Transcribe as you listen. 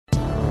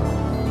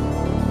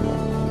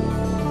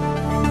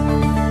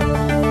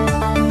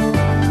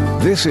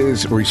This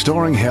is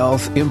Restoring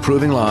Health,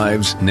 Improving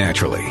Lives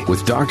Naturally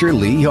with Dr.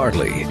 Lee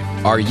Yardley.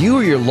 Are you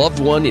or your loved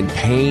one in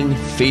pain,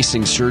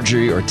 facing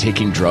surgery, or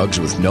taking drugs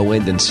with no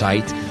end in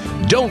sight?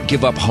 Don't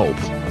give up hope.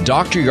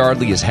 Dr.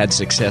 Yardley has had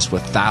success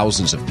with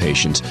thousands of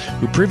patients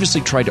who previously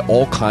tried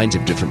all kinds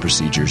of different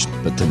procedures,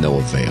 but to no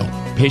avail.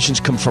 Patients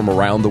come from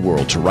around the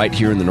world to right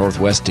here in the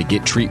Northwest to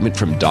get treatment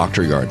from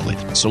Dr. Yardley.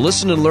 So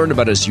listen and learn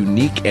about his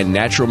unique and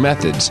natural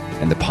methods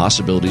and the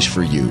possibilities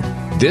for you.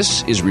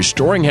 This is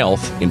Restoring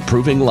Health,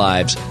 Improving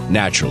Lives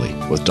Naturally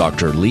with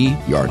Dr. Lee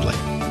Yardley.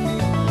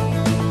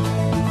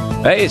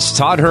 Hey, it's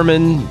Todd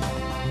Herman.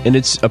 And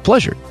it's a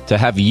pleasure to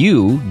have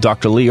you,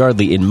 Dr. Lee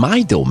Yardley, in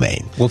my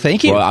domain. Well,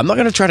 thank you. Well, I'm not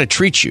going to try to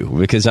treat you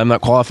because I'm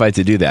not qualified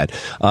to do that.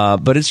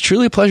 But it's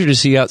truly a pleasure to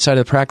see you outside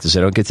of the practice. I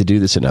don't get to do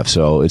this enough,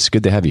 so it's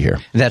good to have you here.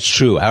 That's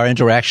true. Our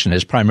interaction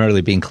has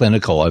primarily been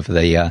clinical over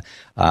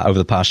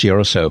the past year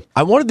or so.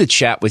 I wanted to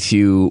chat with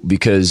you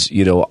because,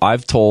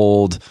 I've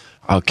told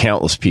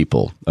countless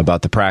people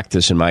about the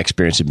practice and my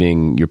experience of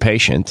being your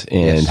patient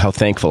and how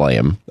thankful I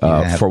am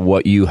for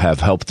what you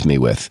have helped me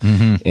with.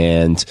 Mm-hmm.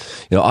 And,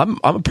 I'm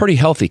a pretty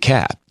healthy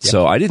cat. Yep.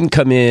 So I didn't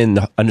come in,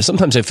 and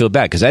sometimes I feel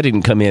bad because I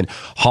didn't come in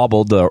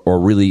hobbled or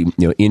really,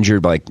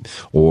 injured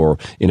or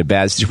in a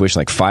bad situation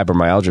like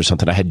fibromyalgia or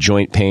something. I had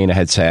joint pain. I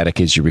had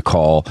sciatica, as you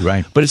recall.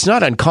 Right. But it's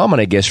not uncommon,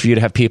 I guess, for you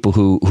to have people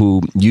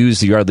who use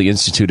the Yardley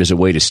Institute as a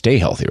way to stay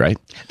healthy, right?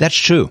 That's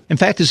true. In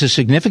fact, there's a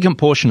significant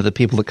portion of the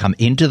people that come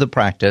into the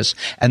practice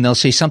and they'll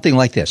say something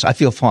like this: I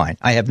feel fine.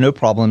 I have no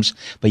problems,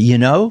 but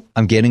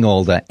I'm getting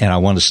older and I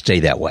want to stay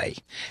that way.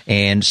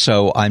 And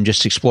so I'm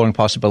just exploring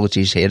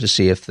possibilities here to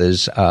see if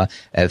this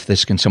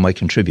can some way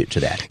contribute to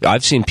that.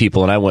 I've seen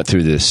people, and I went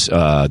through this,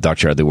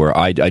 Dr. Yardley, where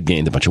I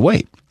gained a bunch of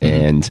weight.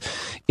 Mm-hmm. And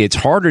it's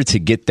harder to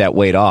get that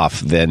weight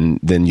off than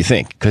you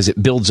think because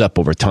it builds up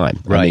over time.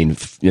 Right. I mean,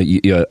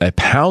 a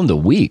pound a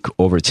week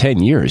over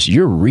 10 years,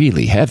 you're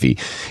really heavy.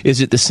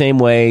 Is it the same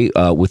way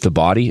with the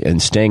body and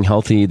staying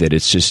healthy, that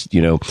it's just,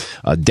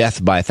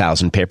 death by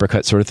 1,000 paper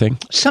cuts sort of thing?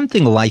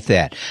 Something like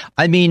that.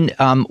 I mean,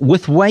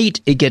 with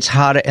weight, it gets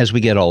harder as we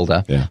get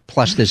older. Yeah.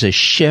 Plus, there's a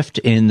shift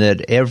in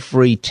that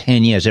every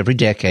 10 years, every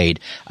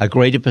decade, a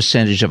greater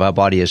percentage of our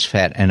body is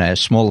fat and a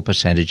smaller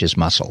percentage is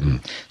muscle.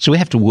 Mm. So we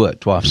have to work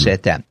to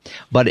offset that.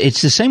 But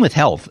it's the same with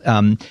health.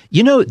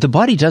 The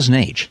body doesn't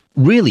age.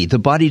 Really, the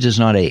body does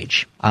not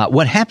age.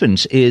 What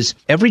happens is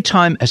every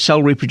time a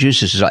cell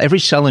reproduces, every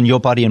cell in your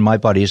body and my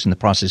body is in the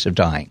process of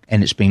dying,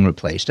 and it's being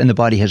replaced, and the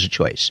body has a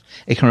choice.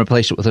 It can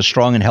replace it with a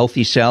strong and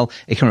healthy cell.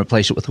 It can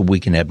replace it with a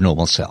weak and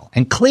abnormal cell.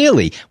 And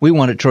clearly, we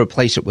want it to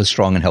replace it with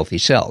strong and healthy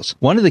cells.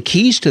 One of the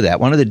keys to that,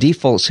 one of the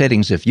default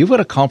settings, if you've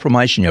got a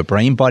compromise in your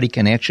brain-body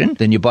connection,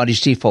 then your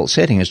body's default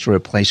setting is to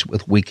replace it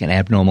with weak and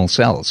abnormal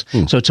cells.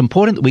 So it's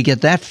important that we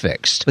get that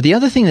fixed. But the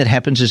other thing that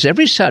happens is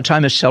every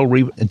time a cell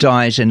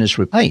dies and is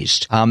replaced,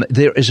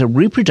 there is a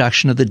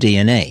reproduction of the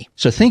DNA.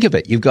 So think of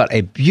it. You've got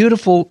a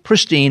beautiful,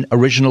 pristine,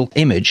 original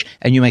image,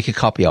 and you make a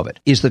copy of it.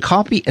 Is the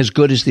copy as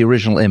good as the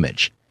original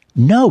image?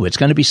 No, it's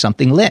going to be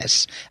something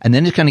less. And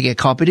then it's going to get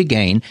copied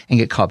again and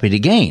get copied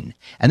again.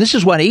 And this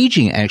is what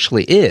aging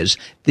actually is.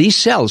 These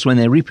cells, when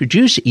they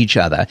reproduce each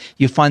other,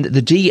 you find that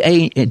the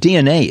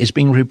DNA is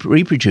being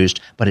reproduced,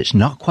 but it's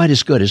not quite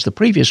as good as the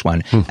previous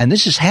one. And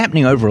this is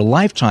happening over a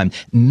lifetime,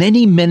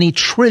 many, many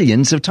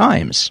trillions of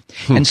times.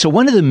 And so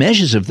one of the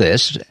measures of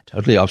this,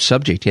 totally off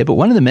subject here, but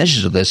one of the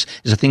measures of this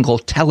is a thing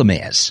called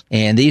telomeres.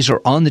 And these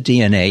are on the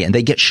DNA, and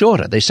they get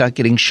shorter. They start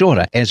getting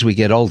shorter as we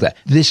get older.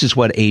 This is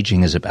what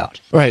aging is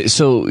about. Right.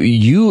 So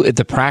you at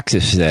the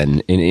practice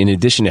then, in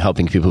addition to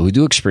helping people who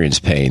do experience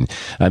pain,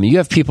 you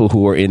have people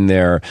who are in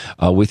there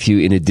with you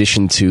in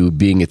addition to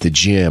being at the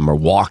gym or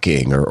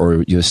walking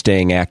or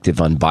staying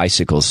active on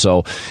bicycles.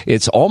 So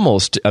it's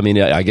almost,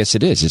 I guess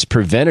it is. It's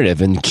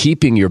preventative and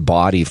keeping your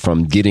body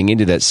from getting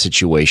into that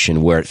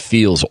situation where it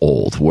feels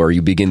old, where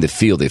you begin to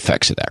feel the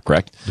effects of that,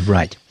 correct?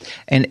 Right.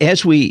 And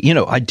as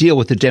I deal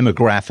with the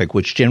demographic,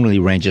 which generally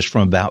ranges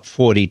from about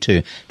 40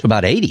 to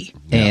about 80.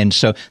 Yeah. And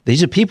so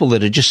these are people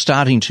that are just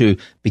starting to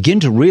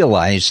begin to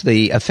realize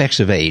the effects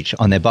of age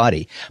on their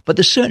body. But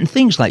there's certain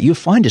things like you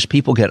find as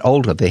people get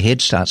older, the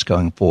head starts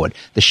going forward,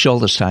 the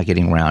shoulders start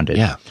getting rounded.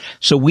 Yeah.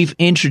 So we've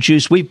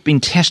been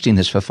testing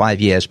this for 5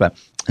 years, but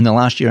in the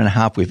last year and a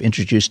half, we've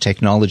introduced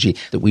technology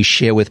that we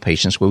share with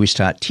patients where we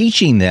start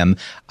teaching them,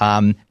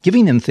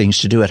 giving them things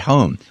to do at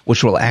home,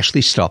 which will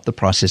actually stop the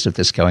process of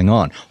this going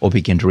on or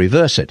begin to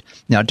reverse it.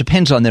 Now, it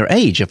depends on their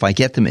age. If I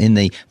get them in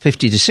the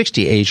 50 to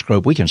 60 age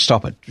group, we can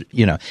stop it.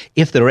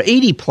 If they're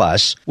 80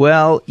 plus,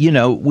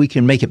 we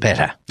can make it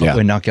better, but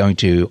we're not going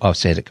to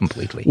offset it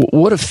completely.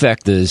 What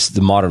effect does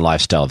the modern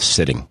lifestyle of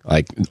sitting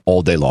like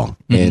all day long?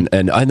 Mm-hmm.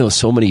 And I know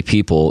so many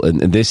people, and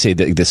they say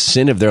that the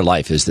sin of their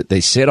life is that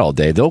they sit all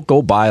day. They'll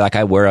go by, like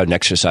I wear an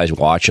exercise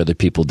watch, other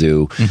people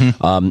do.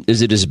 Mm-hmm.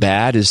 Is it as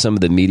bad as some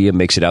of the media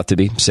makes it out to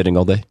be, sitting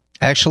all day?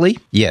 Actually,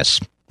 yes.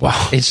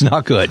 Wow. It's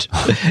not good.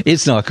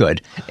 It's not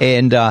good.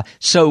 And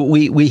so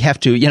we have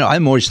to,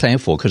 I'm always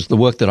thankful because the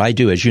work that I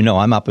do, as you know,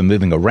 I'm up and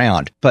moving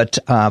around. But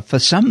for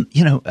some,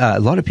 a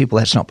lot of people,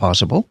 that's not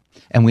possible.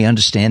 And we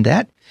understand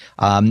that.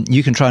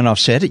 You can try and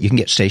offset it. You can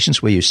get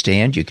stations where you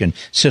stand. You can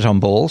sit on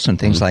balls and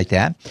things like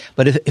that.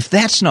 But if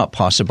that's not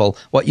possible,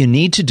 what you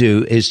need to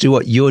do is do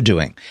what you're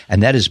doing.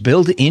 And that is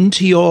build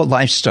into your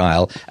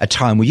lifestyle a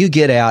time where you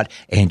get out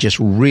and just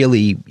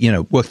really,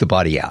 work the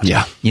body out.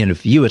 Yeah.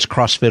 For you, it's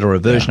CrossFit or a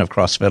version of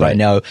CrossFit. Right. I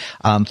know.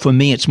 For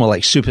me, it's more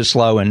like super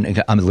slow,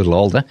 and I'm a little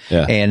older.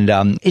 Yeah.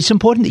 And it's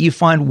important that you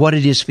find what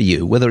it is for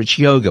you, whether it's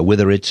yoga,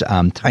 whether it's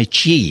Tai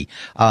Chi.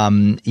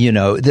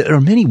 There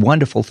are many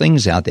wonderful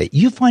things out there.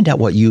 You find out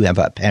what you have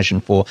a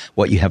passion for,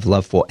 what you have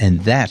love for,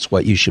 and that's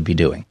what you should be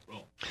doing.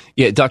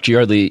 Yeah, Dr.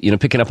 Yardley,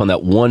 picking up on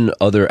that, one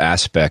other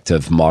aspect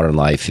of modern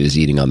life is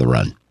eating on the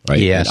run. Right?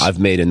 Yes. And I've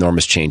made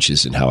enormous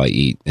changes in how I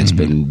eat. It's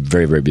been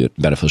very, very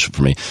beneficial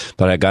for me.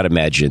 But I got to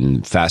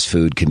imagine fast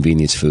food,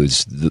 convenience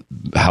foods,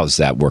 how's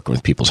that working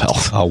with people's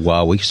health? Oh,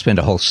 wow. We could spend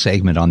a whole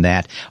segment on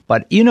that.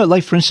 But,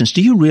 like, for instance,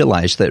 do you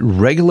realize that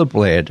regular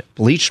bread,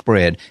 bleached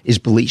bread, is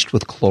bleached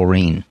with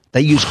chlorine? They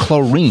use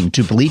chlorine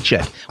to bleach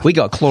it. We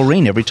got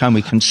chlorine every time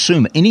we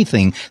consume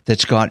anything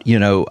that's got, bread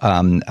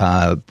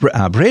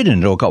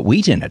in it or got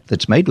wheat in it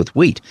that's made with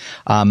wheat.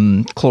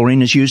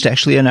 Chlorine is used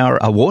actually in our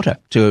water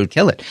to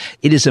kill it.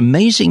 It is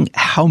amazing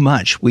how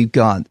much we've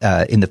got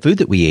in the food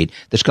that we eat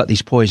that's got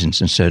these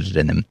poisons inserted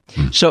in them.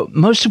 So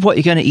most of what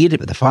you're going to eat,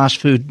 the fast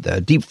food,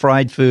 the deep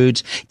fried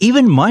foods,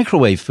 even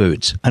microwave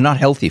foods are not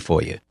healthy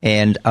for you.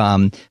 And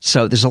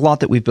so there's a lot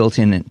that we've built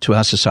into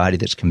our society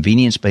that's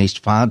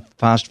convenience-based,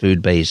 fast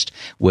food-based,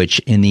 which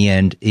in the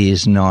end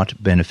is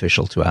not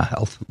beneficial to our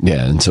health.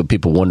 Yeah, and so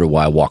people wonder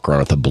why I walk around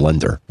with a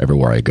blender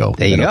everywhere I go.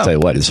 There you go. I'll tell you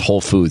what, this Whole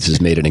Foods has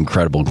made an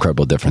incredible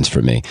difference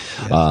for me.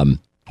 Yes.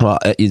 Well,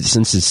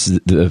 since it's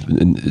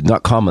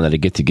not common that I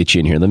get you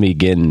in here, let me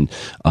again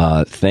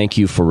thank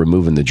you for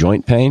removing the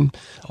joint pain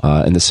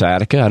and the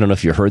sciatica. I don't know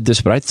if you heard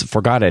this, but I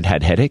forgot I'd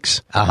had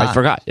headaches. I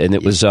forgot. And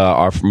it was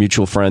our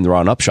mutual friend,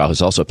 Ron Upshaw,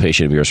 who's also a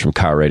patient of yours from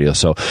Chiro Radio.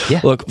 So,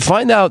 Look,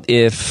 find out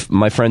if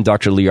my friend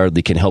Dr. Lee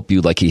Yardley can help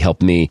you like he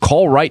helped me.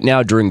 Call right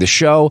now during the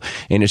show,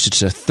 and it's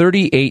just a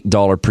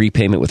 $38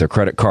 prepayment with a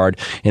credit card,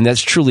 and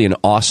that's truly an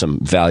awesome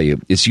value.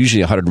 It's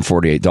usually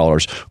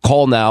 $148.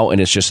 Call now, and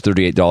it's just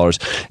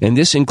 $38. And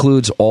this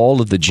includes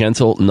all of the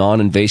gentle,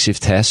 non-invasive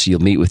tests. You'll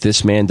meet with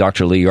this man,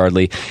 Dr. Lee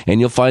Yardley, and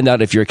you'll find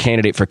out if you're a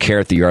candidate for care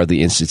at the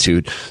Yardley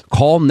Institute.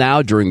 Call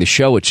now during the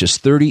show. It's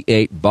just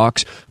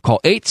 $38. Call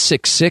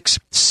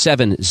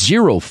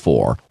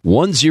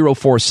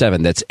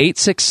 866-704-1047. That's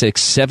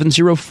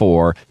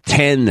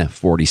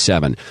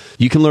 866-704-1047.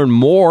 You can learn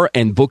more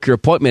and book your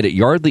appointment at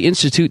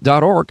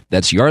yardleyinstitute.org.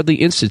 That's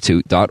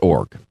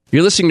yardleyinstitute.org.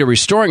 You're listening to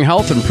Restoring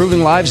Health,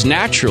 Improving Lives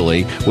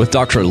Naturally with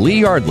Dr.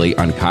 Lee Yardley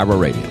on Chiro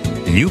Radio.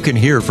 You can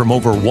hear from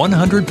over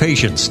 100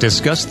 patients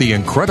discuss the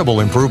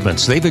incredible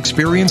improvements they've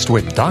experienced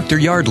with Dr.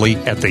 Yardley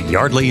at the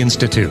Yardley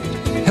Institute.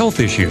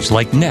 Health issues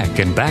like neck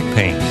and back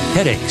pain,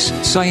 headaches,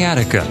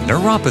 sciatica,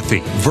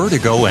 neuropathy,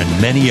 vertigo,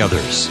 and many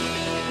others.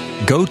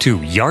 Go to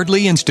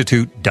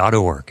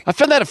yardleyinstitute.org. I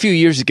found out a few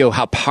years ago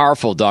how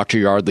powerful Dr.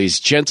 Yardley's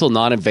gentle,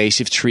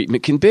 non-invasive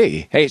treatment can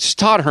be. Hey, it's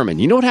Todd Herman.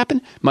 You know what happened?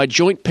 My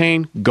joint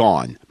pain,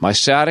 gone. My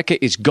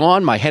sciatica is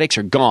gone. My headaches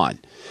are gone.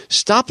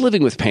 Stop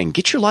living with pain.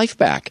 Get your life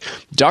back.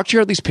 Dr.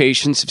 Yardley's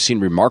patients have seen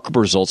remarkable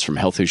results from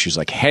health issues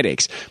like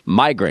headaches,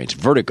 migraines,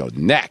 vertigo,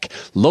 neck,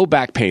 low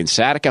back pain,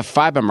 sciatica,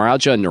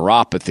 fibromyalgia, and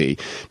neuropathy.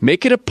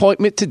 Make an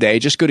appointment today.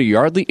 Just go to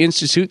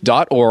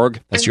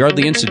yardleyinstitute.org. That's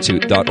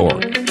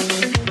yardleyinstitute.org.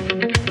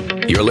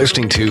 You're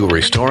listening to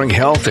Restoring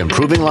Health,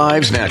 Improving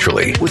Lives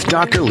Naturally with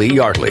Dr. Lee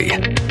Yardley.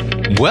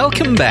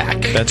 Welcome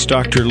back. That's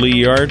Dr.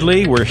 Lee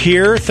Yardley. We're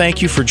here.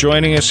 Thank you for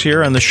joining us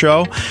here on the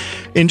show.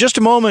 In just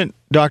a moment,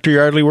 Dr.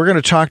 Yardley, we're going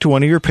to talk to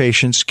one of your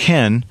patients,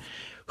 Ken,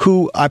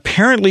 who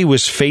apparently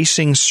was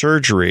facing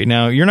surgery.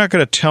 Now, you're not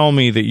going to tell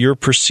me that your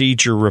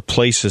procedure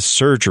replaces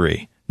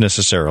surgery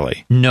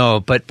necessarily. No,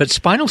 but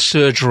spinal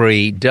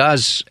surgery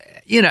does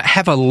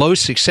have a low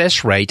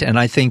success rate, and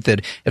I think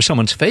that if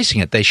someone's facing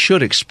it, they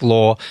should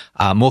explore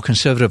more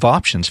conservative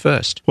options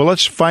first. Well,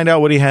 let's find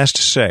out what he has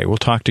to say. We'll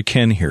talk to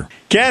Ken here.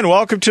 Ken,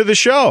 welcome to the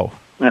show.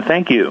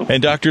 Thank you.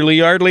 And Dr. Lee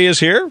Yardley is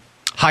here.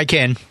 Hi,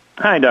 Ken.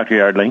 Hi, Dr.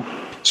 Yardley.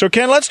 So,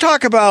 Ken, let's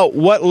talk about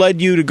what led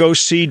you to go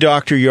see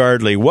Dr.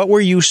 Yardley. What were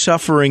you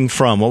suffering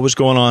from? What was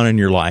going on in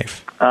your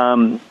life?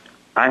 I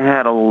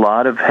had a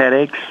lot of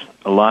headaches,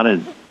 a lot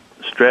of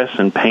stress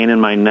and pain in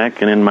my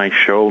neck and in my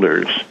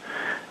shoulders.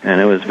 And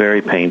it was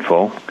very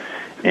painful,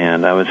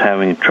 and I was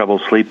having trouble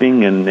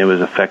sleeping, and it was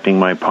affecting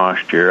my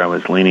posture. I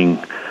was leaning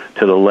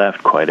to the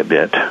left quite a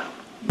bit.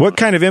 What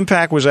kind of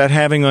impact was that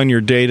having on your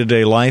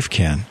day-to-day life,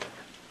 Ken?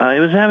 It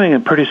was having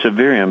a pretty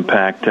severe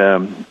impact.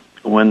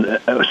 When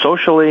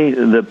socially,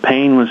 the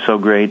pain was so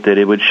great that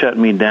it would shut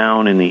me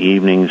down in the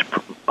evenings,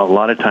 a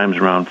lot of times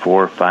around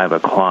 4 or 5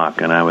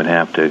 o'clock, and I would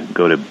have to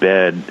go to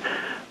bed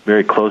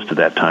very close to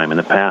that time. In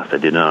the past, I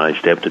did not. I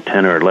stayed up to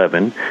 10 or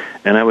 11,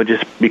 and I would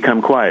just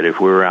become quiet if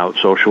we were out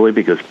socially,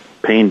 because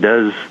pain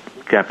does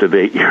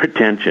captivate your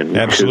attention.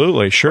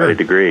 Absolutely, sure. To a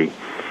degree.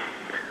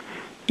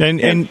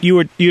 And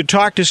you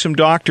talked to some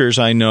doctors,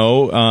 I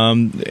know,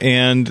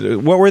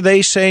 and what were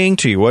they saying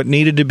to you? What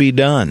needed to be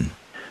done?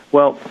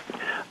 Well,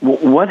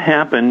 What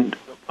happened,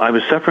 I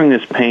was suffering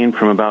this pain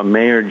from about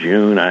May or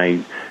June.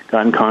 I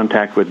got in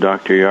contact with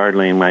Dr.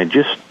 Yardley, and I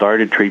just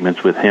started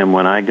treatments with him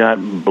when I got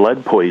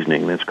blood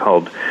poisoning. That's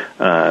called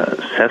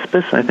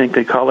cespis, I think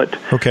they call it.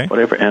 Okay.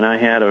 Whatever. And I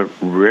had a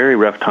very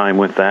rough time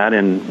with that.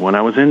 And when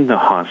I was in the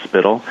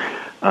hospital,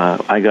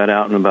 I got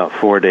out in about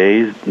 4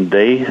 days.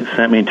 They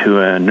sent me to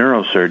a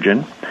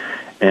neurosurgeon,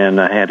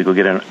 and I had to go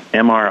get an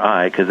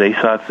MRI because they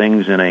saw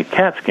things in a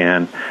CAT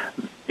scan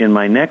in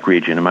my neck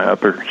region, in my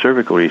upper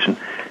cervical region.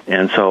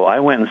 And so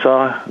I went and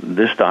saw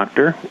this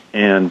doctor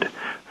and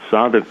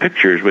saw the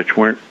pictures, which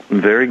weren't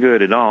very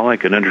good at all. I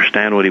could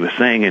understand what he was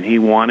saying, and he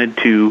wanted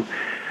to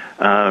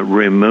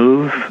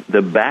remove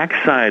the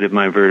backside of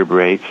my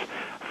vertebrates,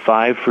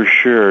 5 for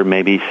sure,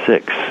 maybe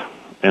 6.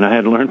 And I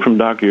had learned from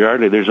Dr.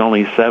 Yardley there's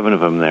only 7 of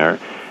them there.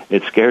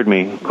 It scared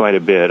me quite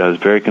a bit. I was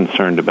very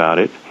concerned about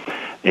it.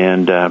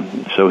 And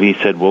so he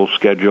said, we'll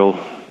schedule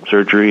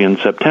surgery in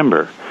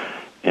September.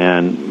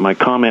 And my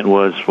comment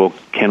was, well,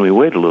 can we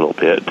wait a little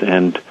bit?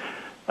 And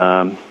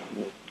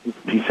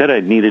he said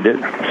I needed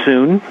it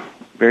soon,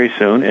 very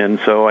soon. And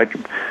so I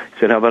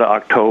said, how about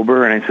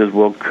October? And I said,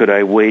 well, could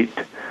I wait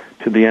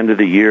to the end of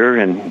the year?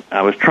 And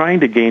I was trying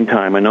to gain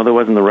time. I know that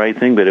wasn't the right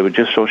thing, but it was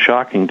just so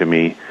shocking to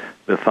me,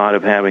 the thought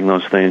of having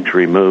those things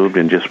removed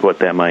and just what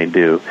that might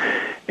do.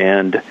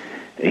 And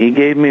he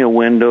gave me a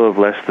window of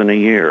less than a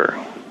year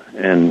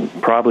and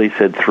probably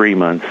said 3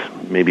 months,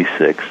 maybe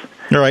 6.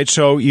 All right,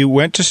 so you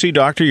went to see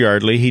Dr.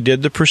 Yardley. He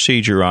did the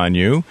procedure on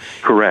you.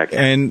 Correct.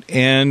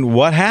 And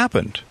what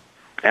happened?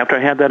 After I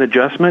had that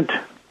adjustment,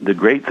 the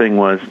great thing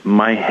was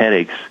my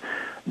headaches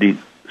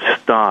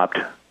stopped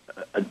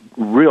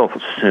real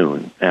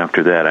soon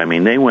after that. I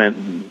mean, they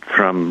went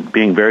from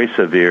being very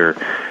severe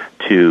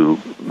to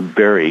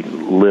very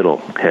little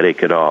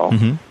headache at all.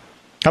 Mm-hmm.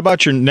 How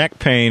about your neck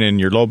pain and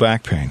your low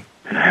back pain?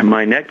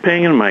 My neck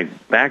pain and my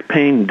back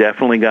pain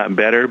definitely got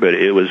better, but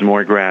it was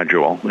more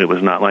gradual. It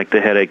was not like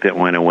the headache that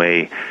went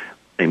away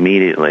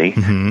immediately.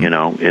 Mm-hmm. You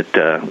know,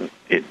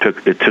 it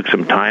took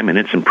some time, and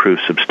it's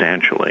improved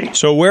substantially.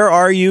 So where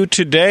are you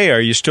today?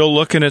 Are you still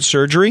looking at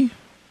surgery?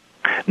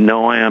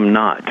 No, I am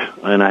not.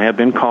 And I have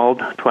been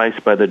called twice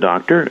by the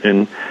doctor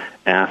and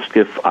asked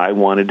if I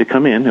wanted to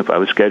come in, if I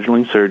was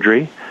scheduling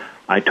surgery.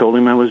 I told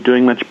him I was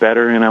doing much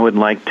better, and I would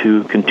like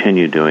to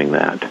continue doing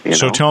that.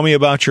 So tell me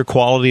about your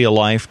quality of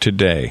life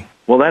today.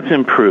 Well, that's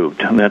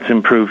improved. That's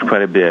improved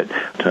quite a bit.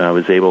 I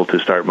was able to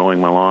start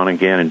mowing my lawn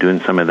again and doing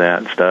some of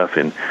that stuff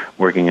and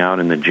working out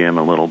in the gym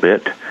a little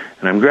bit.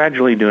 And I'm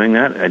gradually doing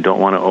that. I don't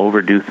want to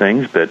overdo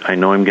things, but I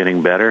know I'm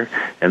getting better.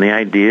 And the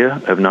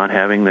idea of not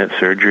having that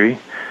surgery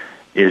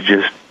is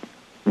just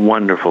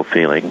wonderful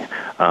feeling.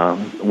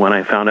 When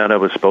I found out I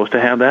was supposed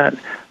to have that,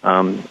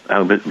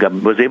 I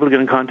was able to get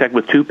in contact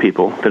with 2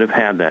 people that have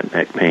had that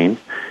neck pain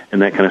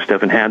and that kind of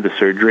stuff and had the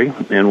surgery.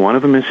 And one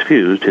of them is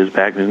fused, his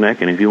back and his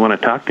neck. And if you want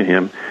to talk to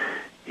him,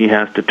 he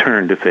has to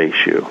turn to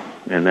face you.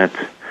 And I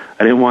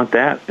didn't want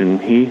that.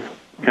 And he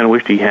kind of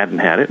wished he hadn't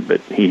had it,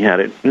 but he had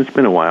it. It's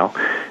been a while.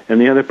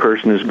 And the other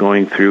person is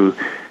going through.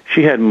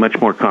 She had much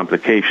more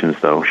complications,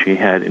 though. She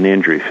had an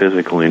injury,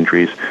 physical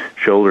injuries,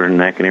 shoulder and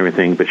neck and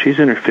everything, but she's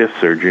in her 5th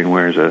surgery and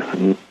wears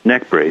a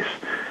neck brace.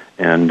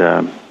 And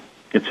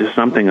it's just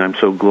something I'm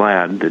so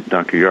glad that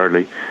Dr.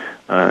 Yardley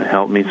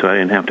helped me so I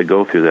didn't have to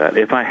go through that.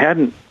 If I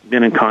hadn't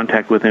been in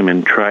contact with him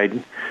and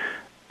tried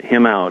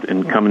him out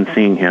and come and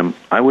seeing him,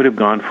 I would have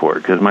gone for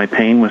it because my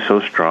pain was so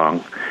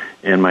strong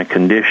and my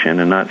condition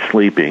and not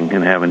sleeping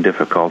and having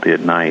difficulty at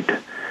night,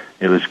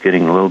 it was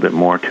getting a little bit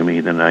more to me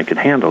than I could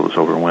handle. It was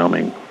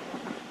overwhelming.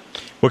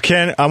 Well,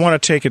 Ken, I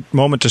want to take a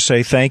moment to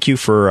say thank you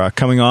for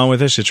coming on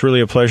with us. It's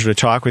really a pleasure to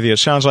talk with you. It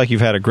sounds like you've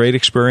had a great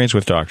experience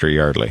with Dr.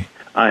 Yardley.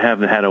 I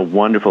have had a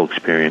wonderful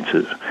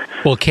experiences.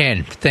 Well,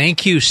 Ken,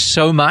 thank you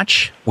so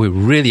much. We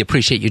really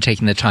appreciate you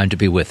taking the time to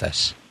be with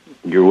us.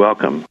 You're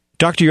welcome.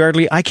 Dr.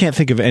 Yardley, I can't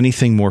think of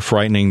anything more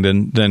frightening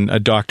than a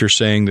doctor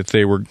saying that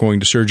they were going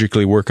to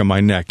surgically work on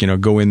my neck,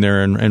 go in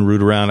there and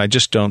root around. I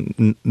just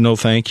don't, no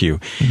thank you.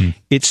 Mm-hmm.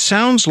 It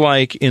sounds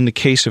like in the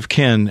case of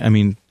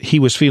Ken, he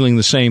was feeling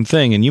the same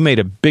thing, and you made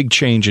a big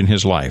change in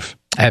his life.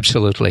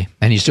 Absolutely.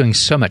 And he's doing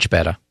so much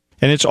better.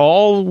 And it's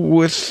all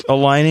with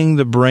aligning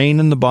the brain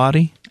and the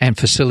body? And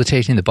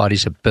facilitating the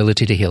body's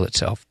ability to heal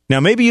itself. Now,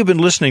 maybe you've been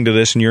listening to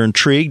this and you're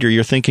intrigued, or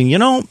you're thinking,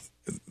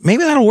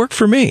 maybe that'll work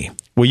for me.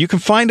 Well, you can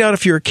find out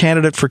if you're a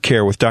candidate for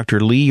care with Dr.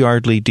 Lee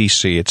Yardley,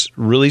 D.C. It's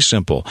really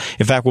simple.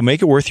 In fact, we'll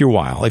make it worth your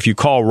while. If you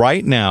call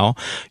right now,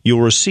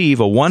 you'll receive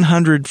a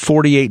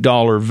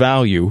 $148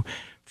 value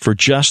for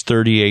just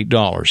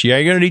 $38. Yeah,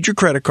 you're going to need your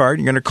credit card.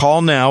 You're going to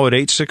call now at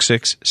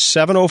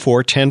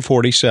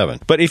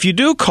 866-704-1047. But if you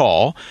do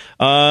call,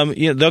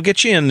 they'll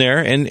get you in there,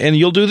 and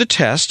you'll do the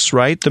tests,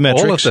 right? The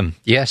metrics. All of them,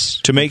 yes.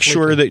 To make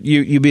sure that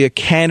you be a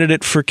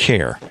candidate for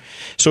care.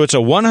 So it's a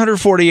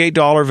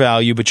 $148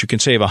 value, but you can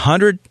save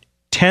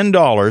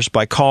 $110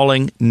 by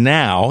calling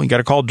now. You got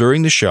to call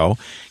during the show.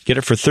 Get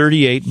it for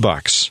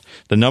 $38.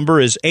 The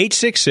number is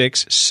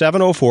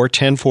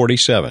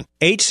 866-704-1047.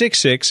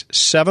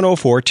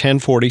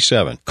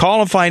 866-704-1047.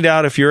 Call and find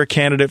out if you're a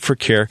candidate for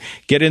care.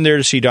 Get in there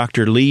to see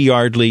Dr. Lee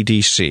Yardley,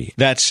 D.C.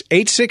 That's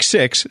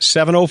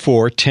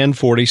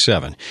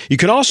 866-704-1047. You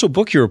can also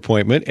book your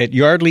appointment at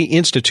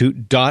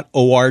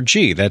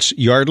yardleyinstitute.org. That's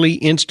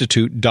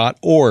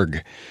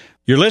yardleyinstitute.org.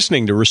 You're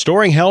listening to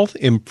Restoring Health,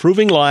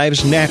 Improving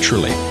Lives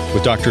Naturally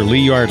with Dr.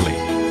 Lee Yardley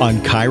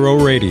on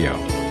Cairo Radio.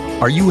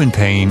 Are you in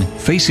pain,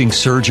 facing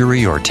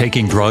surgery, or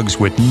taking drugs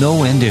with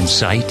no end in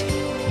sight?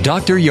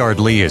 Dr.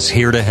 Yardley is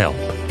here to help.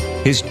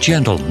 His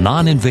gentle,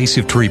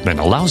 non-invasive treatment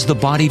allows the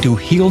body to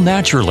heal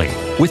naturally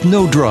with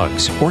no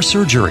drugs or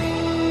surgery.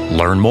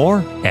 Learn more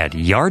at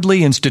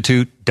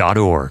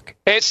yardleyinstitute.org.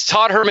 Hey, it's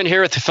Todd Herman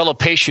here with a fellow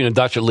patient of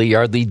Dr. Lee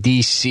Yardley,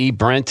 D.C.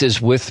 Brent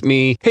is with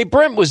me. Hey,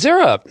 Brent, was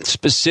there a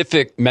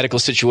specific medical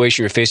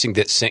situation you're facing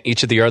that sent you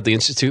to the Yardley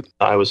Institute?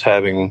 I was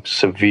having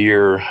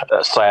severe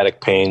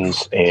sciatic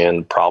pains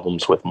and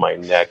problems with my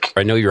neck.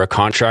 I know you're a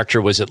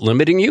contractor. Was it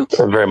limiting you?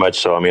 Very much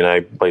so. I mean,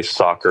 I play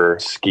soccer,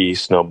 ski,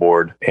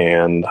 snowboard,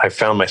 and I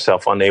found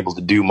myself unable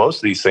to do most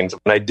of these things,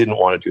 and I didn't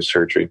want to do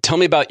surgery. Tell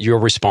me about your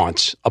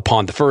response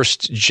upon the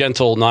first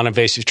gentle,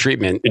 non-invasive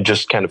treatment. It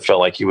just kind of felt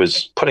like he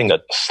was putting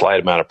a slight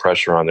amount of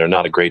pressure on there,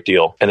 not a great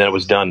deal. And then it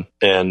was done.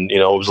 And,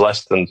 it was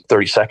less than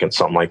 30 seconds,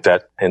 something like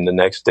that. And the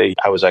next day,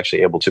 I was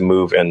actually able to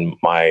move, and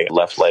my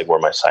left leg, where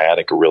my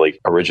sciatica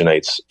really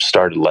originates,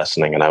 started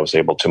lessening, and I was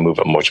able to move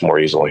it much more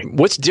easily.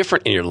 What's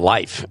different in your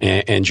life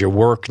and your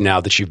work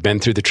now that you've been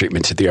through the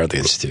treatments at the Yardley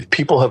Institute?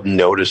 People have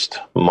noticed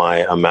my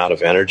amount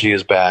of energy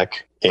is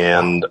back.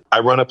 And I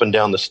run up and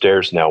down the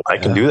stairs now. I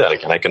can do that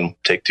again. I can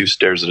take 2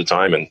 stairs at a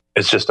time, and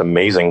it's just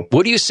amazing.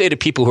 What do you say to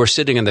people who are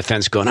sitting on the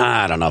fence going,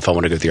 I don't know if I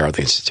want to go to the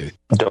Yardley Institute?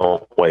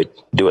 Don't wait.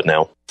 Do it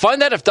now.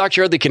 Find out if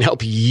Dr. Yardley can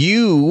help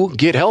you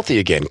get healthy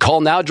again.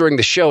 Call now during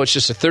the show. It's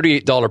just a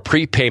 $38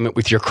 prepayment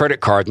with your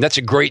credit card, and that's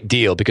a great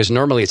deal because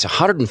normally it's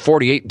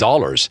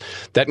 $148.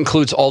 That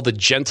includes all the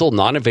gentle,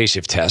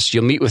 non-invasive tests.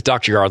 You'll meet with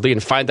Dr. Yardley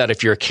and find out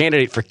if you're a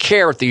candidate for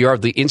care at the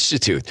Yardley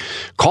Institute.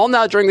 Call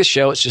now during the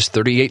show. It's just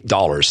 $38.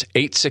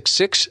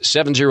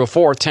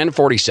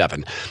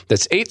 866-704-1047.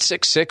 That's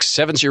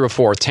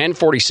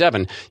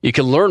 866-704-1047. You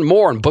can learn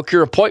more and book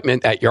your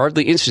appointment at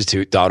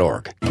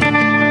yardleyinstitute.org.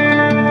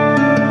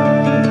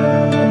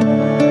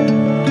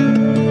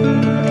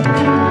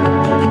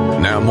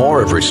 Now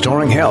more of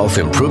Restoring Health,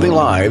 Improving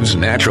Lives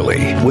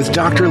Naturally with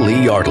Dr.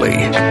 Lee Yardley.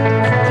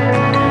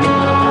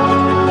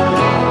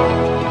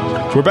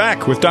 We're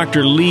back with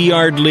Dr. Lee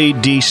Yardley,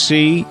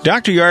 D.C.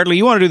 Dr. Yardley,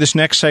 you want to do this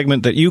next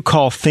segment that you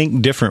call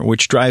Think Different,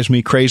 which drives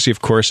me crazy, of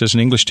course, as an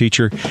English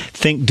teacher.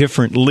 Think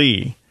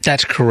Differently.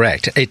 That's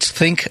correct. It's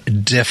Think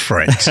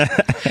Different.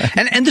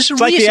 and there's a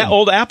reason. It's like the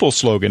old Apple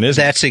slogan,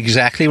 isn't it? That's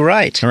exactly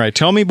right. All right,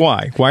 tell me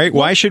why.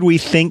 Why should we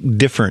think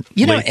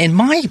differently? In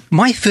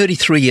my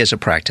 33 years of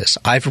practice,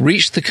 I've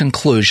reached the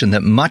conclusion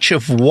that much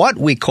of what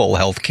we call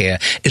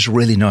healthcare is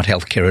really not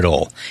healthcare at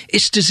all.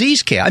 It's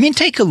disease care. I mean,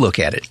 take a look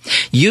at it.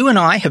 You and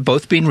I have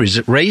both been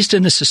raised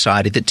in a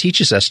society that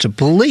teaches us to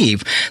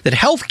believe that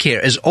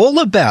healthcare is all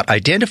about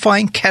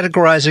identifying,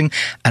 categorizing,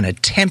 and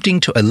attempting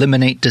to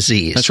eliminate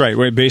disease. That's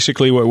right.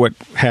 Basically, what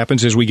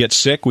happens is we get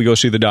sick, we go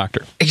see the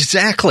doctor.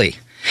 Exactly.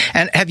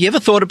 And have you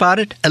ever thought about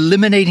it?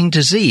 Eliminating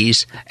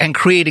disease and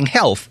creating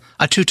health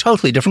are two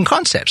totally different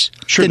concepts.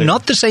 Sure, They're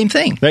not the same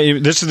thing.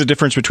 This is the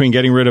difference between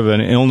getting rid of an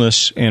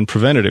illness and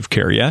preventative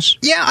care, yes?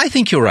 Yeah, I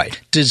think you're right.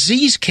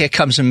 Disease care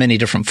comes in many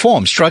different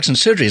forms. Drugs and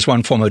surgery is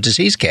one form of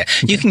disease care.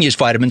 You can use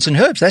vitamins and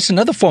herbs. That's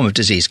another form of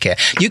disease care.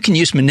 You can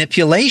use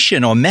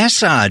manipulation or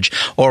massage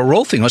or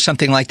rolfing or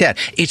something like that.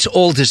 It's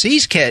all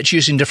disease care. It's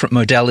using different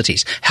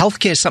modalities.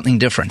 Healthcare is something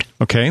different.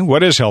 Okay,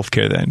 what is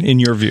healthcare then, in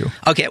your view?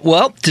 Okay,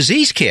 well,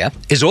 disease care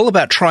is all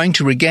about trying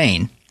to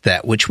regain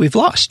that which we've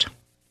lost.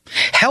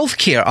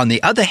 Healthcare, on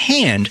the other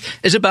hand,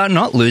 is about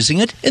not losing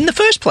it in the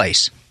first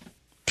place.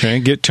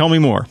 Okay, tell me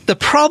more. The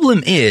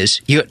problem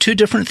is you got two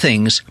different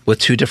things with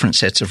two different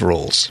sets of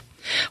rules.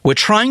 We're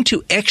trying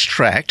to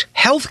extract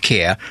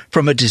healthcare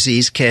from a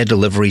disease care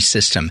delivery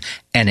system,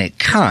 and it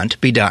can't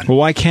be done. Well,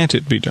 why can't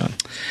it be done?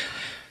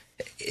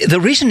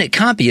 The reason it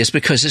can't be is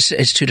because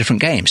it's two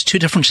different games, two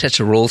different sets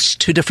of rules,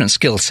 two different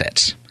skill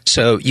sets.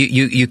 So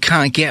you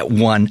can't get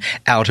one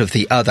out of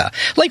the other.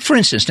 Like, for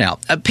instance, now,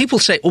 people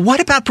say, well,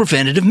 what about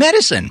preventative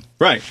medicine?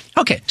 Right.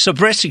 Okay, so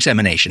breast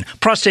examination,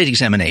 prostate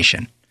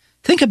examination.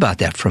 Think about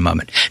that for a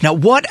moment. Now,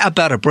 what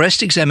about a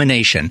breast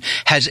examination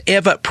has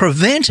ever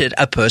prevented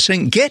a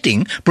person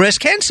getting breast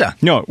cancer?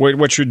 No,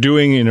 what you're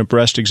doing in a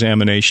breast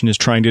examination is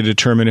trying to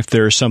determine if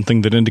there is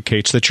something that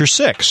indicates that you're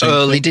sick.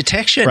 Early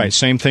detection. Right,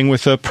 same thing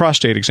with a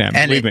prostate exam,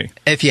 believe me.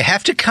 If you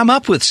have to come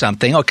up with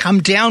something or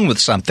come down with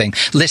something,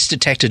 let's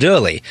detect it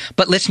early.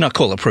 But let's not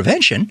call it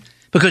prevention,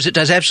 because it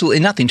does absolutely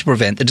nothing to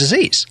prevent the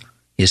disease.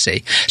 You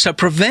see. So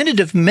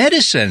preventative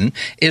medicine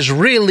is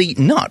really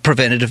not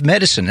preventative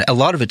medicine. A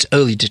lot of it's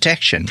early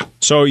detection.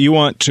 So you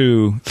want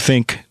to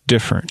think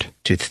different.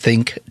 To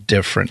think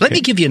different. Let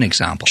me give you an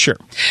example. Sure.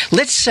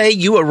 Let's say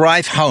you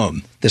arrive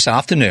home this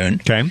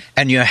afternoon,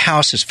 and your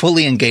house is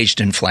fully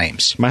engaged in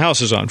flames. My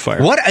house is on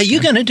fire. What are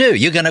you going to do?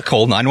 You're going to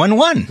call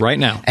 911. Right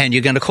now. And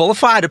you're going to call the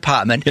fire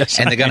department,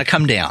 and they're going to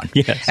come down.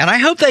 Yes. And I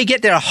hope they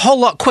get there a whole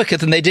lot quicker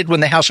than they did when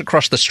the house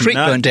across the street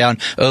burned down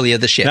earlier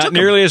this year. Not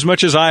nearly as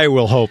much as I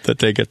will hope that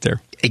they get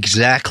there.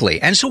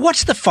 Exactly. And so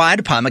what's the fire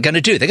department going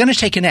to do? They're going to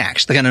take an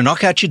axe. They're going to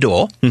knock out your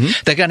door. Mm-hmm.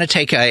 They're going to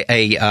take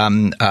a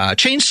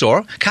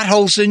chainsaw, cut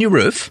holes in your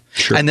roof,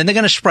 and then they're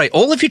going to spray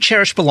all of your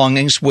cherished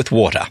belongings with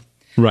water.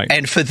 Right.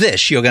 And for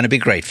this, you're going to be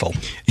grateful.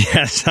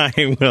 Yes,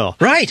 I will.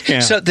 Right.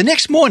 Yeah. So the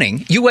next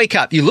morning, you wake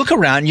up, you look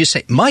around, you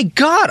say, my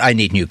God, I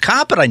need new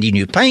carpet, I need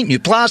new paint, new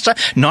plaster,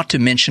 not to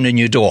mention a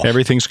new door.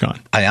 Everything's gone.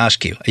 I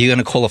ask you, are you going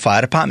to call the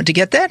fire department to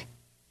get that?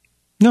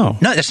 No.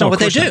 No, that's not what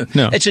they do.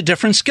 No. It's a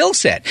different skill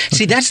set. Okay.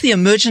 See, that's the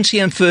emergency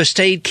and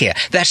first aid care.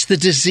 That's the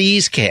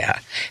disease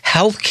care.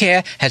 Health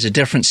care has a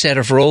different set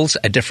of rules,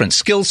 a different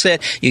skill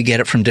set. You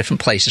get it from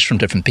different places, from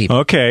different people.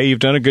 Okay, you've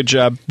done a good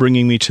job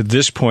bringing me to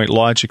this point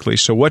logically.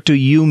 So what do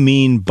you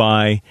mean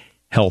by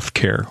health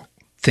care?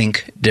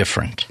 Think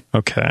different.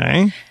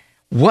 Okay.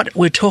 What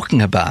we're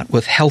talking about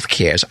with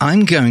healthcare is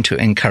I'm going to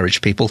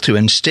encourage people to,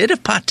 instead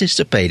of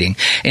participating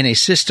in a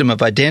system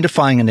of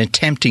identifying and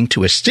attempting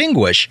to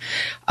extinguish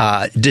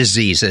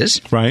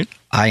diseases, right,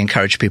 I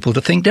encourage people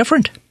to think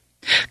different.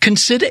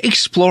 Consider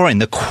exploring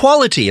the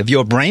quality of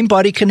your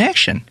brain-body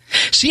connection.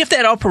 See if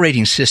that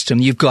operating system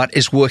you've got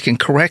is working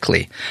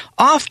correctly.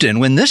 Often,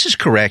 when this is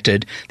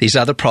corrected, these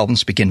other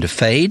problems begin to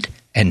fade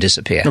and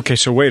disappear. Okay,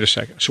 so wait a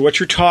second. So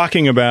what you're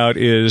talking about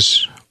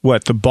is...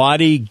 what, the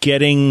body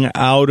getting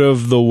out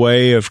of the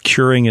way of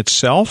curing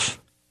itself?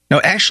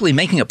 No, actually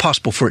making it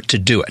possible for it to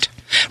do it.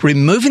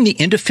 Removing the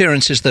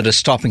interferences that are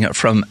stopping it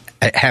from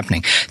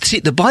happening.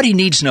 See, the body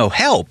needs no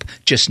help,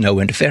 just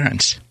no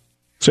interference.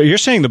 So you're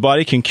saying the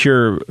body can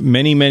cure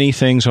many, many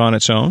things on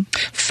its own?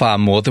 Far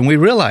more than we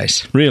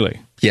realize. Really?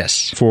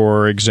 Yes.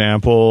 For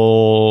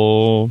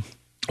example...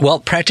 Well,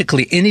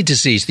 practically any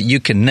disease that you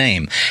can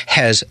name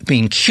has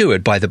been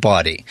cured by the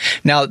body.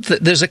 Now,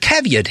 there's a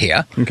caveat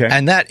here,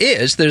 and that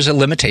is there's a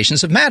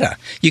limitations of matter.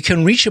 You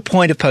can reach a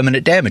point of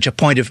permanent damage, a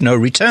point of no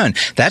return.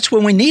 That's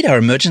when we need our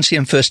emergency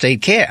and first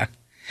aid care.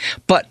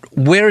 But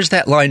where is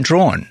that line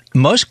drawn?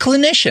 Most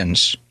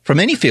clinicians from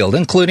any field,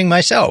 including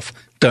myself,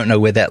 don't know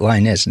where that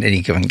line is in any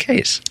given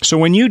case. So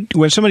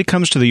when somebody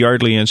comes to the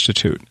Yardley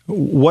Institute,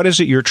 what is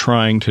it you're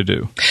trying to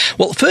do?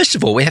 Well, first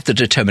of all, we have to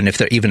determine if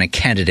they're even a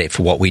candidate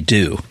for what we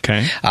do.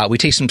 Okay. We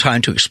take some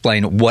time to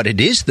explain what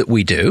it is that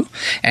we do,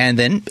 and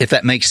then if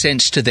that makes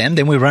sense to them,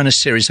 then we run a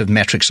series of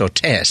metrics or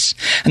tests.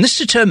 And this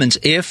determines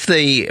if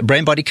the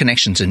brain-body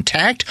connection is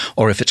intact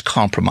or if it's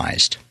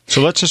compromised.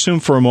 So let's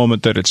assume for a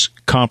moment that it's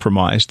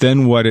compromised.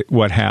 Then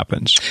what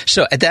happens?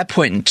 So at that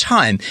point in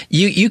time,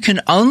 you can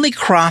only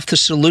craft a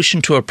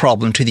solution to a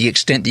problem to the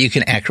extent that you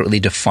can accurately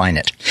define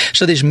it.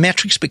 So these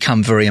metrics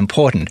become very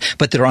important,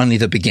 but they're only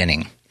the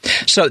beginning.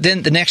 So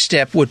then the next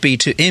step would be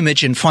to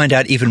image and find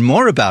out even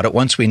more about it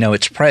once we know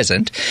it's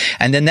present.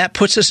 And then that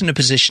puts us in a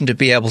position to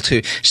be able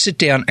to sit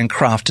down and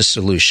craft a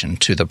solution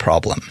to the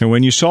problem. And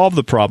when you solve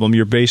the problem,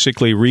 you're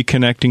basically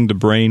reconnecting the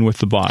brain with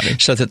the body.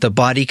 So that the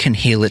body can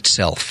heal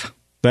itself.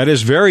 That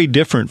is very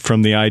different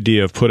from the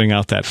idea of putting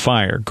out that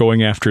fire,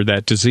 going after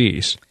that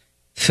disease.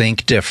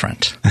 Think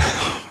different.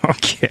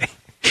 Okay.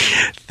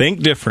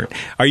 Think different.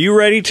 Are you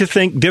ready to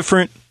think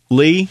different,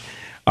 Lee?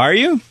 Are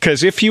you?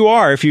 Because if you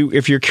are, if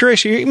you're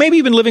curious, maybe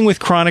you've been living with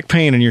chronic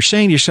pain and you're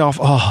saying to yourself,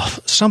 oh,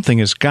 something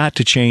has got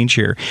to change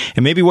here.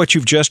 And maybe what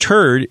you've just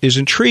heard is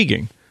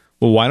intriguing.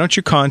 Well, why don't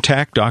you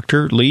contact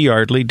Dr. Lee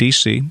Yardley,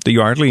 D.C., the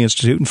Yardley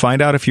Institute, and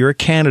find out if you're a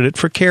candidate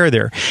for care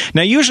there.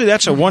 Now, usually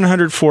that's a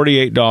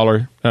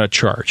 $148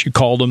 charge. You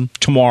call them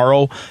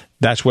tomorrow,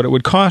 that's what it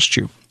would cost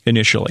you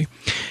initially.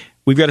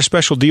 We've got a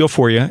special deal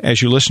for you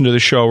as you listen to the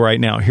show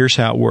right now. Here's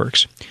how it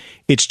works.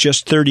 It's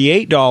just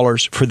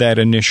 $38 for that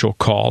initial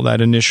call,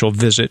 that initial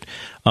visit,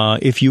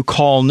 if you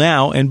call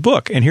now and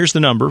book. And here's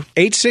the number,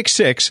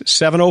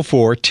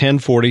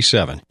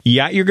 866-704-1047.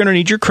 Yeah, you're going to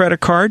need your credit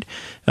card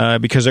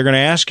because they're going to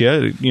ask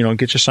you,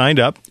 get you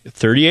signed up.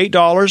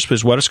 $38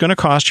 is what it's going to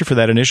cost you for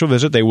that initial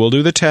visit. They will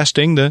do the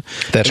testing.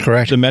 That's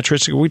correct. The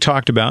metrics that we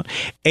talked about.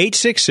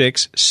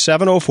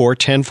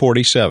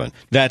 866-704-1047.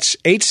 That's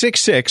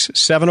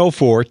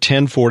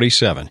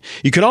 866-704-1047.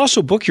 You can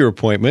also book your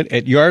appointment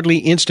at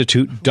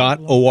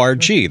yardleyinstitute.org.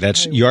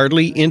 That's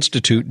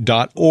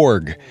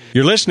yardleyinstitute.org.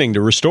 You're listening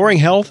to Restoring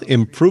Health,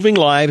 Improving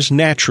Lives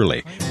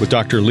Naturally with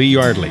Dr. Lee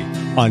Yardley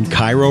on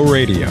Cairo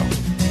Radio.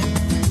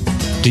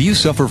 Do you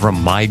suffer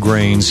from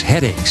migraines,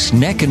 headaches,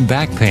 neck and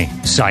back pain,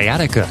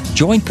 sciatica,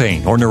 joint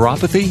pain, or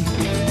neuropathy?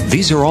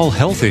 These are all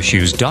health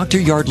issues Dr.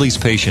 Yardley's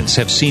patients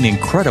have seen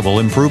incredible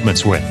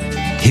improvements with.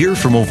 Hear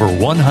from over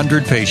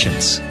 100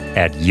 patients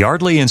at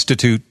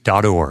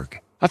yardleyinstitute.org.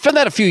 I found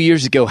out a few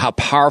years ago how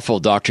powerful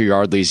Dr.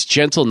 Yardley's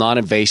gentle,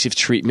 non-invasive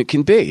treatment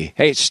can be.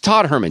 Hey, it's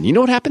Todd Herman. You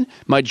know what happened?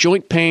 My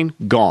joint pain,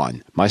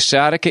 gone. My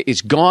sciatica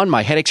is gone.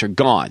 My headaches are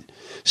gone.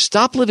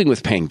 Stop living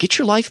with pain. Get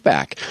your life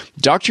back.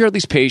 Dr.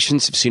 Yardley's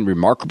patients have seen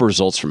remarkable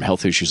results from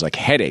health issues like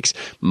headaches,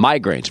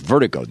 migraines,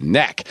 vertigo,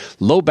 neck,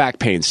 low back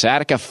pain,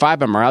 sciatica,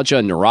 fibromyalgia,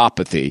 and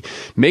neuropathy.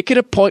 Make an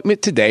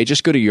appointment today.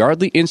 Just go to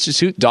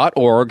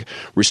yardleyinstitute.org.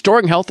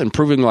 Restoring health,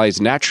 improving lives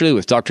naturally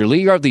with Dr.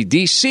 Lee Yardley,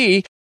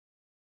 D.C.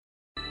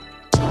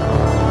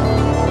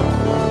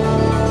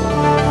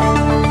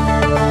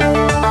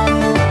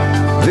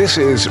 This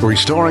is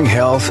Restoring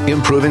Health,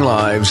 Improving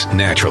Lives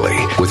Naturally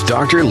with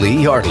Dr.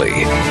 Lee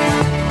Yardley.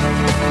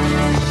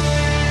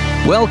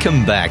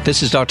 Welcome back.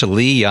 This is Dr.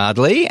 Lee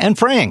Yardley and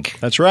Frank.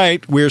 That's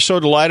right. We're so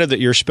delighted that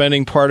you're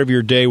spending part of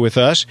your day with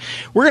us.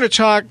 We're going to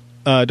talk,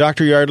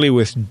 Dr. Yardley,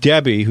 with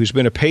Debbie, who's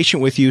been a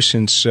patient with you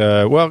since,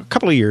 a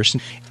couple of years.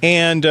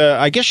 And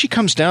I guess she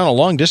comes down a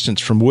long distance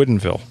from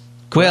Woodinville.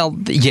 Well,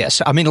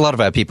 yes. I mean, a lot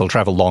of our people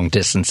travel long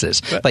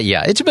distances. But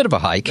yeah, it's a bit of a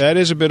hike. That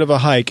is a bit of a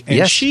hike. And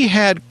yes. She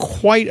had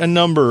quite a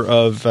number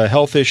of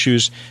health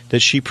issues that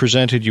she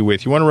presented you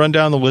with. You want to run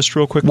down the list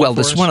real quickly? Well,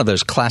 this is one of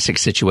those classic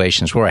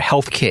situations. We're a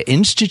healthcare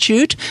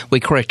institute. We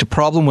correct a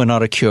problem. We're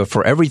not a cure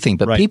for everything.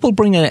 But people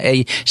bring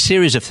a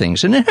series of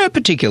things. And in her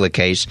particular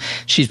case,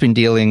 she was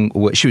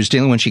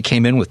dealing when she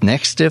came in with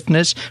neck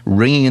stiffness,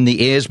 ringing in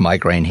the ears,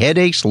 migraine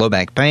headaches, low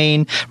back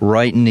pain,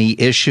 right knee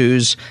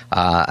issues.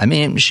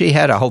 She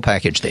had a whole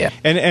package there.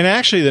 And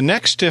actually, the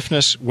neck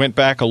stiffness went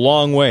back a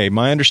long way.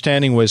 My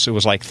understanding was it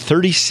was like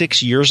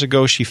 36 years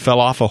ago she fell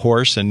off a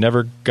horse and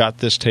never got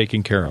this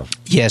taken care of.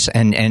 Yes,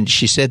 and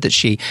she said that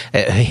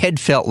her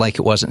head felt like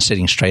it wasn't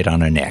sitting straight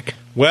on her neck.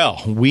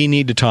 Well, we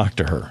need to talk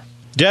to her.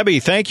 Debbie,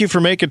 thank you for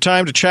making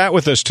time to chat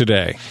with us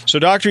today. So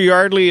Dr.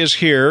 Yardley is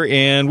here,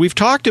 and we've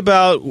talked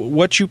about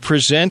what you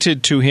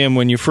presented to him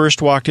when you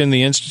first walked in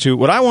the Institute.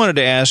 What I wanted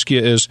to ask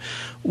you is,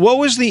 what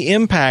was the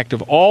impact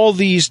of all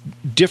these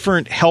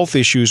different health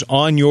issues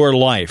on your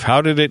life? How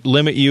did it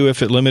limit you,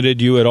 if it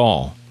limited you at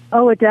all?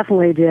 Oh, it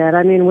definitely did.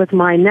 I mean, with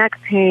my neck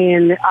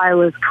pain, I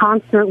was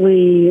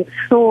constantly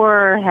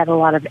sore, had a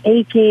lot of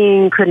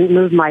aching, couldn't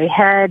move my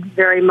head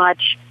very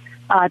much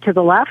to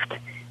the left.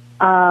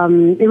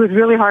 It was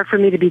really hard for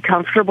me to be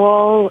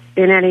comfortable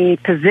in any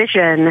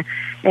position,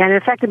 and it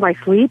affected my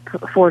sleep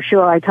for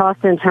sure. I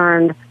tossed and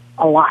turned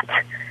a lot.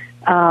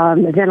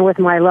 Then with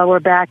my lower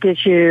back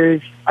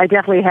issues, I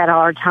definitely had a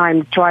hard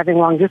time driving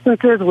long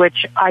distances,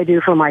 which I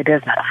do for my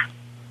business.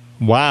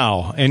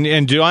 Wow.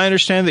 And do I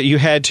understand that you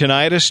had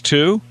tinnitus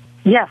too?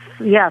 Yes,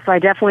 I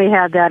definitely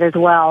had that as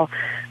well.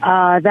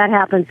 That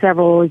happened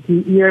several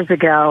years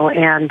ago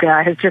and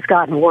has just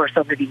gotten worse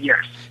over the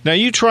years. Now,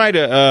 you tried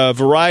a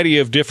variety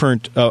of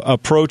different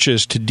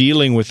approaches to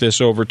dealing with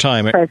this over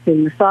time. I've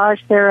seen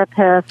massage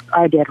therapists.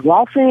 I did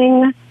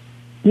Rolfing.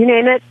 You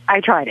name it, I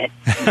tried it.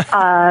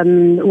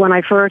 When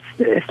I first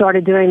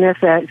started doing this,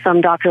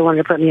 some doctor wanted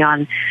to put me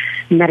on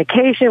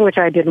medication, which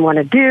I didn't want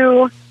to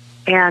do.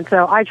 And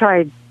so I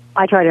tried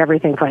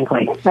everything,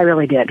 frankly. I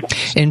really did.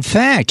 In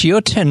fact, your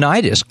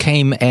tinnitus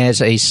came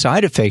as a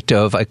side effect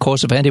of a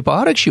course of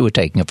antibiotics you were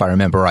taking, if I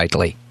remember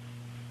rightly.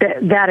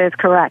 That is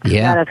correct.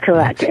 Yeah. That is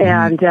correct.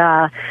 And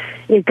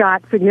it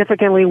got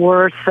significantly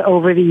worse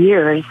over the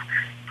years.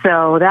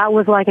 So that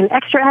was like an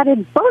extra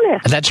added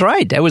bonus. That's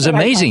right. That was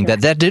amazing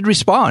that did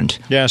respond.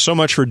 Yeah, so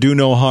much for do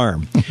no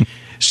harm.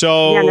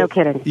 So yeah, no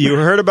kidding. You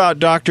heard about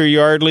Dr.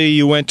 Yardley.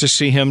 You went to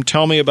see him.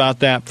 Tell me about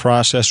that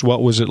process.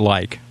 What was it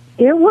like?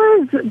 It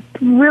was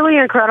really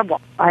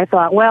incredible. I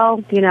thought,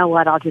 well, you know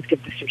what, I'll just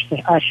give this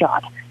a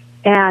shot.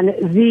 And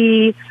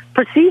the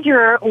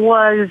procedure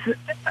was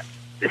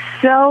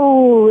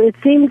it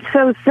seemed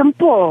so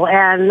simple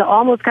and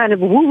almost kind of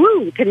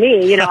woo-woo to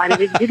me.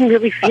 It didn't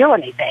really feel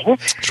anything.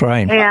 That's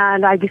right.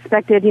 And I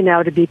expected,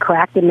 to be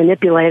cracked and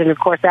manipulated, and of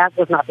course that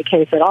was not the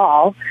case at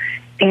all.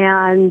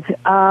 And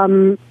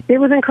it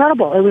was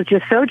incredible. It was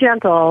just so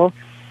gentle.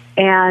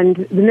 And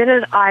the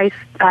minute I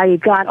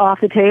got off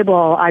the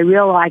table, I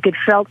realized I could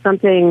felt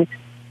something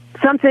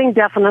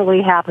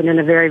definitely happened in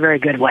a very, very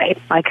good way.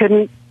 I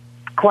couldn't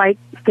quite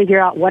figure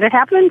out what had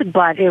happened,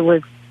 but it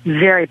was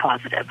very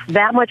positive.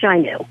 That much I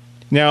knew.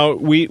 Now,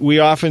 we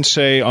often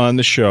say on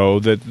the show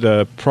that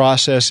the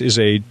process is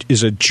a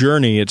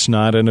journey, it's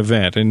not an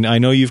event. And I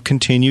know you've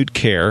continued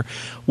care.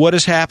 What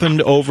has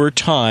happened over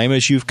time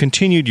as you've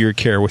continued your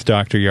care with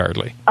Dr.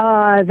 Yardley?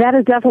 That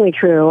is definitely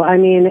true. I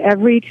mean,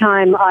 every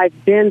time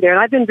I've been there, and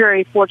I've been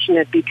very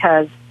fortunate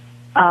because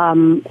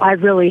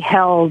I've really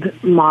held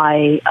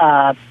my,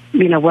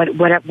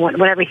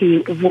 whatever he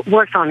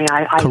works on me,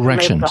 I've been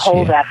able to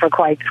hold that for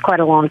quite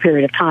a long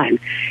period of time.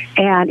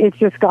 And it's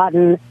just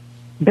gotten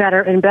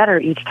better and better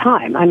each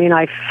time. I mean,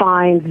 I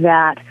find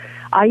that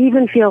I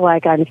even feel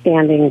like I'm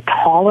standing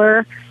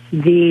taller.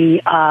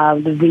 The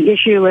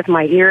issue with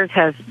my ears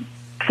has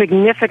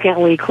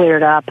significantly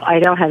cleared up. I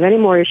don't have any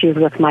more issues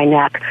with my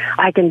neck.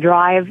 I can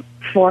drive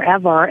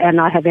forever and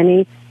not have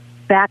any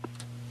back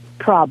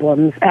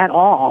problems at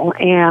all.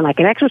 And I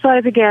can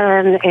exercise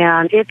again,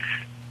 and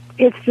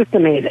it's just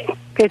amazing.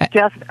 It's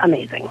just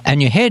amazing.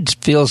 And your head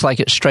feels like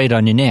it's straight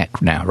on your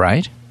neck now,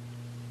 right?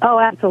 Oh,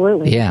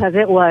 absolutely. Yeah. Because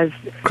it was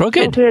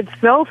crooked, tilted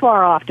so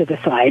far off to the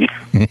side,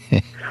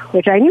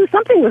 which I knew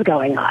something was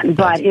going on.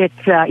 But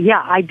it's,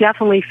 I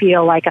definitely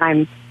feel like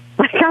I'm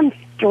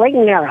straight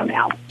and narrow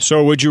now.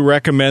 So would you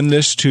recommend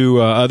this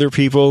to other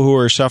people who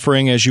are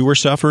suffering as you were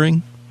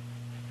suffering?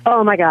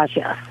 Oh, my gosh,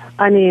 yes.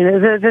 I mean,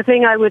 the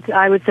thing I would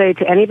say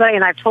to anybody,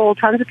 and I've told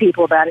tons of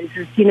people about it,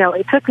 is,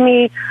 it took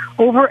me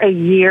over a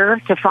year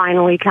to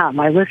finally come.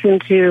 I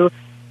listened to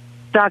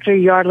Dr.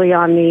 Yardley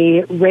on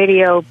the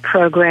radio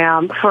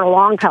program for a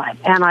long time,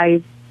 and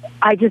I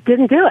just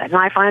didn't do it. And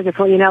I finally just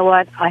thought, you know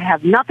what, I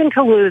have nothing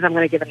to lose, I'm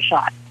going to give it a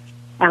shot.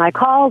 And I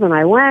called and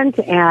I went,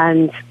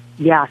 and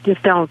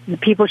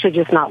people should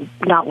just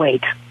not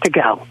wait to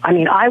go. I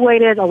mean, I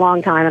waited a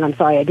long time, and I'm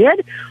sorry I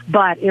did,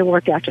 but it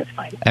worked out just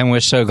fine. And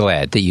we're so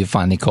glad that you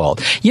finally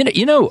called.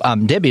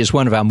 Debbie is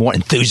one of our more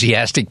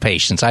enthusiastic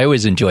patients. I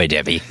always enjoy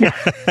Debbie.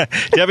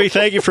 Debbie,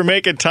 thank you for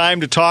making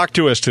time to talk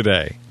to us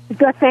today.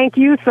 Thank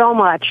you so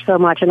much,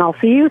 and I'll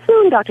see you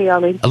soon, Dr.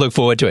 Yardley. I look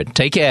forward to it.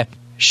 Take care.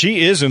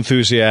 She is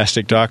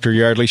enthusiastic, Dr.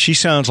 Yardley. She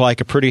sounds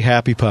like a pretty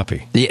happy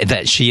puppy. Yeah,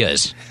 that she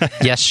is.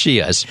 Yes, she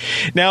is.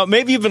 Now,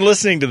 maybe you've been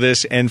listening to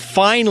this, and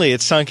finally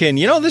it sunk in.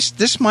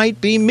 This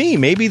might be me.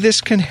 Maybe this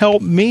can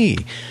help me.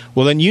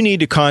 Well, then you need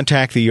to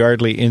contact the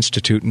Yardley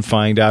Institute and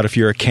find out if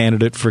you're a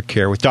candidate for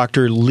care with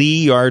Dr.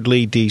 Lee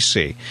Yardley,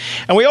 D.C.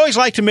 And we always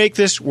like to make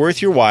this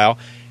worth your while.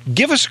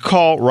 Give us a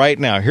call right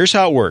now. Here's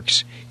how it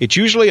works. It's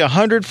usually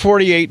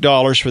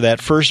 $148 for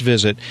that first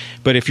visit,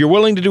 but if you're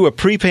willing to do a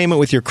prepayment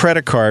with your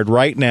credit card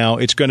right now,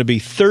 it's going to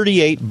be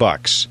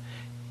 $38.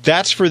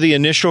 That's for the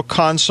initial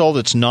consult.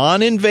 It's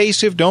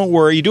non-invasive. Don't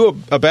worry. You do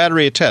a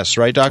battery of tests,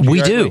 right, Dr. We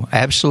Yardley? do,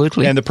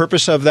 absolutely. And the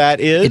purpose of that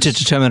is? It's to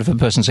determine if a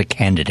person's a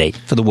candidate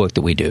for the work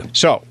that we do.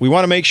 So we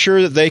want to make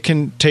sure that they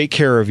can take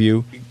care of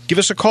you. Give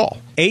us a call,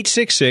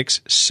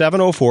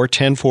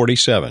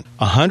 866-704-1047.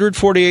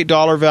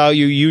 $148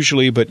 value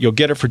usually, but you'll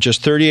get it for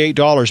just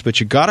 $38. But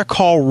you got to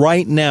call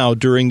right now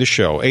during the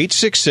show,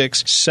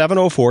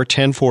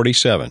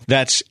 866-704-1047.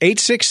 That's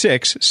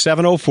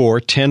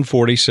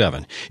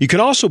 866-704-1047. You can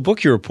also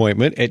book your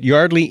appointment at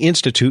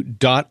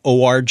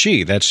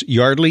yardleyinstitute.org. That's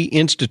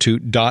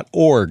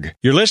yardleyinstitute.org.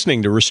 You're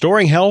listening to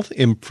Restoring Health,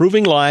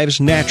 Improving Lives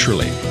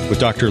Naturally with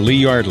Dr. Lee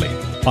Yardley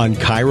on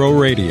Cairo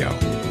Radio.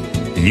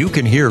 You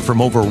can hear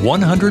from over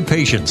 100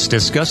 patients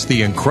discuss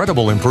the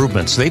incredible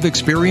improvements they've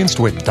experienced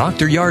with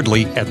Dr.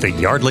 Yardley at the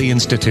Yardley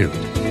Institute.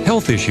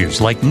 Health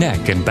issues like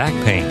neck and back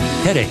pain,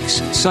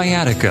 headaches,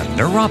 sciatica,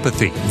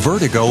 neuropathy,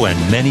 vertigo,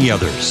 and many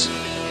others.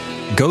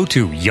 Go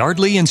to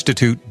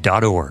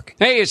yardleyinstitute.org.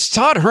 Hey, it's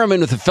Todd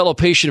Herman with a fellow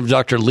patient of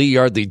Dr. Lee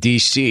Yardley,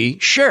 D.C.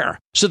 Sure.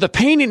 So the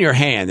pain in your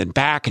hand and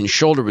back and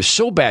shoulder was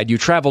so bad you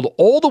traveled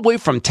all the way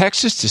from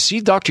Texas to see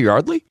Dr.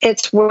 Yardley?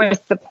 It's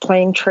worth the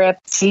plane trip.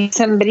 See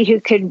somebody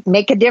who could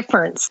make a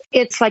difference.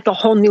 It's like a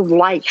whole new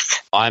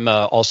life. I'm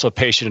also a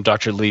patient of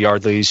Dr. Lee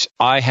Yardley's.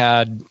 I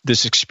had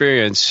this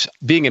experience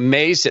being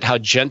amazed at how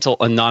gentle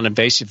and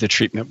non-invasive the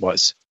treatment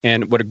was.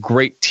 And what a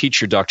great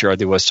teacher Dr.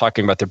 Yardley was,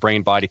 talking about the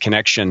brain-body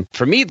connection.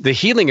 For me, the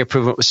healing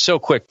improvement was so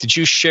quick. Did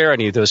you share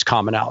any of those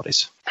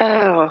commonalities?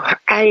 Oh,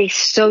 I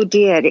so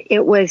did.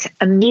 It was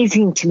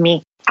amazing to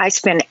me. I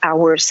spend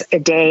hours a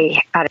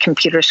day at a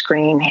computer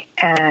screen,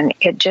 and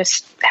it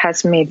just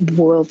has made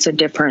worlds of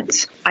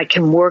difference. I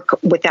can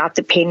work without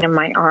the pain in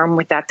my arm,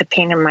 without the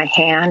pain in my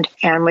hand,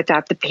 and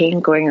without the pain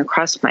going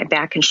across my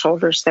back and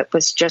shoulders that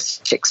was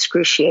just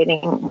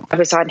excruciating. I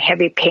was on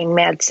heavy pain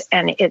meds,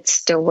 and it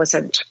still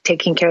wasn't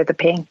taking care of the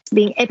pain.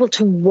 Being able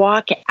to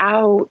walk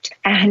out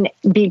and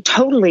be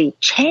totally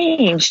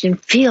changed and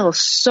feel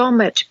so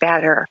much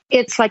better.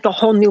 It's like a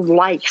whole new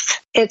life.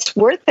 It's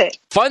worth it.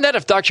 Find out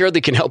if Dr.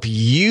 Yardley can help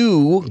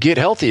you get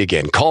healthy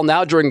again. Call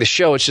now during the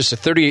show. It's just a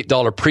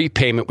 $38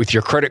 prepayment with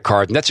your credit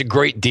card, and that's a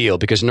great deal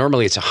because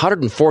normally it's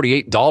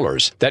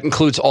 $148. That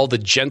includes all the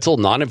gentle,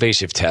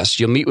 non-invasive tests.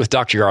 You'll meet with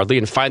Dr. Yardley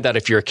and find out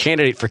if you're a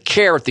candidate for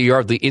care at the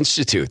Yardley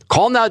Institute.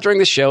 Call now during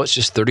the show. It's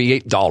just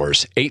 $38.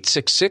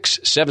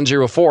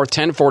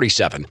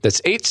 866-704-1047.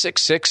 That's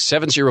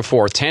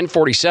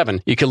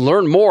 866-704-1047. You can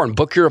learn more and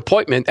book your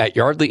appointment at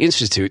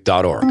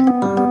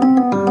yardleyinstitute.org.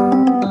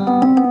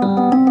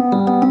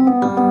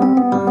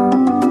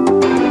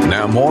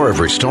 More of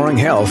Restoring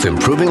Health,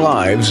 Improving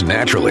Lives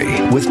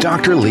Naturally with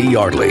Dr. Lee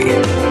Yardley.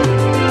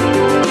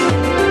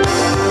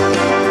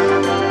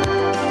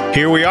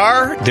 Here we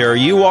are. There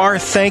you are.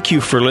 Thank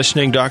you for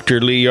listening. Dr.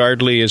 Lee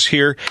Yardley is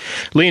here.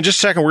 Lee, in just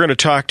a second, we're going to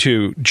talk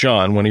to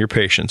John, one of your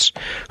patients,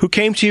 who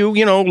came to you,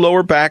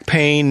 lower back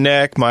pain,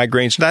 neck,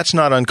 migraines. That's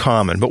not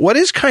uncommon. But what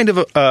is kind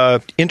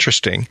of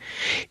interesting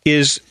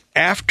is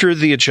after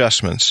the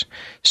adjustments,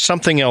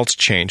 something else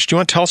changed. Do you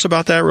want to tell us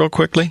about that real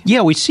quickly?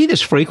 Yeah, we see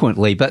this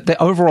frequently, but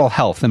the overall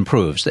health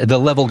improves. The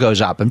level goes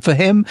up. And for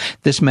him,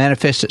 this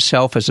manifests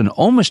itself as an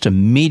almost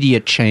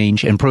immediate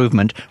change,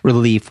 improvement,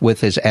 relief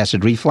with his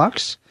acid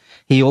reflux.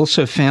 He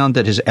also found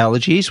that his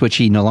allergies, which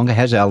he no longer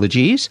has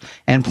allergies,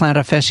 and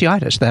plantar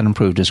fasciitis, that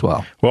improved as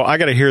well. Well, I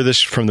got to hear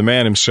this from the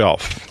man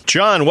himself.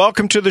 John,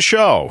 welcome to the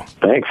show.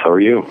 Thanks. How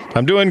are you?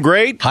 I'm doing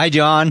great. Hi,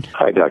 John.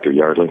 Hi, Dr.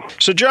 Yardley.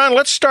 So, John,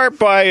 let's start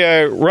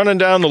by running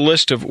down the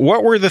list of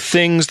what were the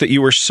things that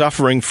you were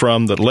suffering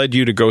from that led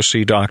you to go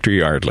see Dr.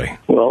 Yardley.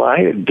 Well, I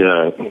had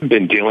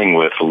been dealing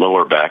with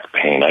lower back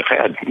pain. I've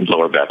had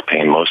lower back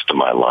pain most of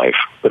my life,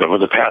 but over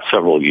the past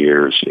several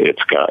years,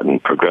 it's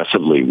gotten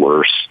progressively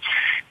worse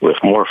with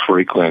more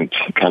frequent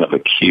kind of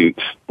acute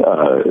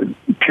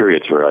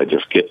periods where I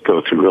just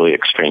go through really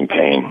extreme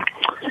pain.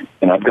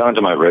 And I've gone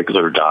to my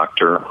regular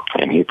doctor,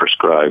 and he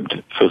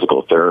prescribed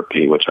physical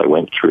therapy, which I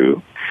went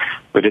through,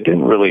 but it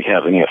didn't really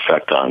have any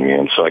effect on me.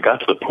 And so I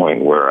got to the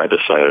point where I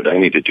decided I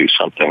need to do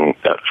something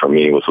that for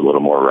me was a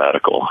little more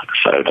radical. I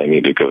decided I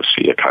need to go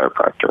see a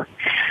chiropractor.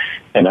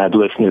 And I'd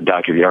listened to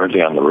Dr.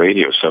 Yardley on the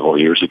radio several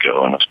years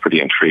ago, and I was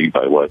pretty intrigued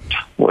by what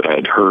I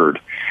had heard.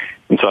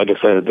 And so I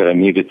decided that I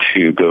needed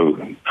to go,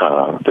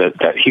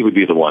 that he would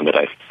be the one that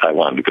I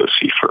wanted to go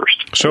see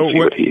first. So see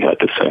what he had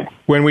to say.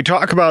 When we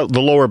talk about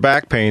the lower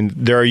back pain,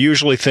 there are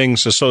usually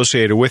things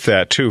associated with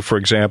that, too. For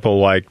example,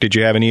 like, did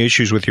you have any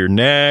issues with your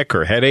neck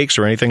or headaches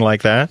or anything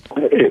like that?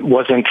 It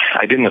wasn't,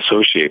 I didn't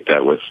associate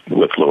that with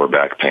lower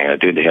back pain. I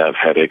did have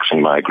headaches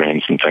and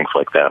migraines and things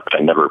like that, but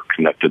I never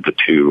connected the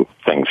two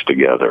things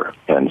together.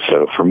 And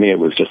so for me, it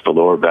was just the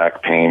lower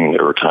back pain.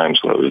 There were times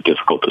when it was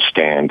difficult to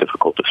stand,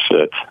 difficult to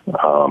sit,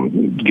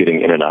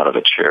 getting in and out of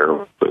a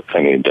chair,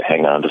 I needed to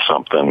hang on to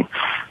something.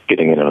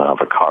 Getting in and out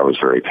of a car was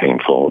very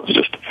painful.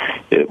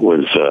 It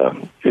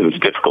was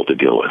difficult to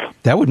deal with.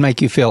 That would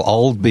make you feel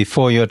old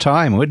before your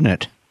time, wouldn't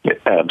it? Yeah,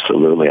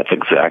 absolutely. That's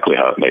exactly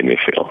how it made me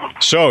feel.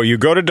 So you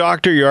go to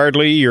Dr.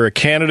 Yardley, you're a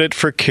candidate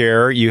for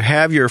care, you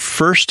have your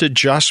first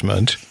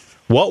adjustment.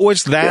 What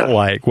was that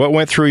like? What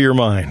went through your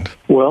mind?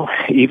 Well,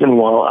 even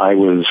while I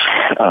was,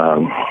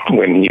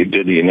 when you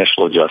did the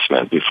initial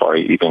adjustment, before I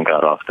even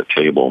got off the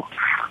table,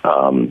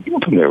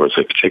 there was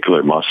a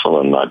particular muscle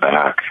in my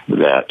back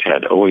that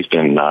had always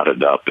been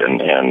knotted up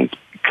and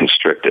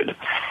constricted.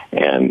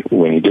 And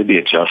when you did the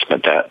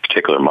adjustment, that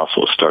particular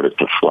muscle started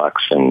to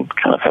flex and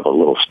kind of have a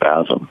little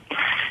spasm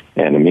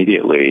and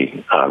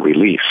immediately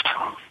released.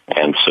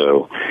 And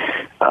so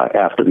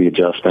after the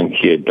adjustment,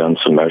 he had done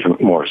some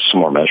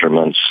more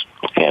measurements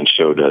and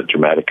showed a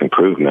dramatic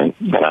improvement.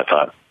 And I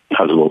was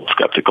a little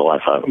skeptical. I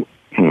thought,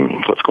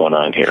 what's going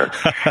on here?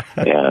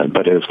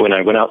 But it was when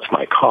I went out to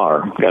my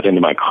car, got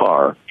into my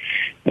car,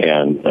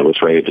 and I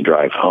was ready to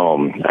drive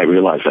home, I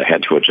realized I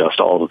had to adjust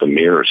all of the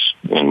mirrors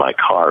in my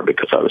car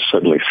because I was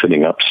suddenly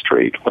sitting up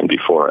straight when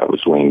before I was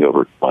leaned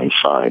over to one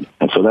side.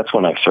 And so that's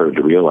when I started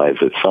to realize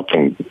that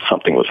something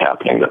was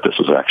happening, that this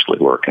was actually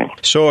working.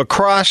 So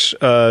across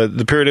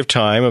the period of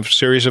time of a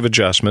series of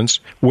adjustments,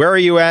 where are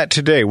you at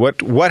today?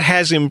 What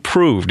has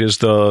improved?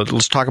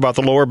 Let's talk about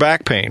the lower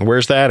back pain.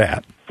 Where's that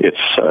at? It's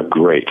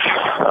great.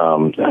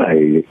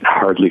 I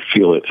hardly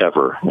feel it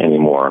ever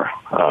anymore.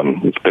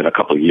 It's been a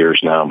couple of years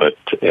now,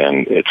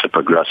 and it's a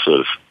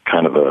progressive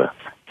kind of a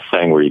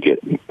thing where you get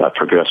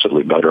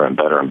progressively better and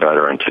better and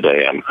better. And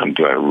today I'm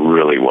doing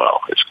really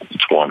well. It's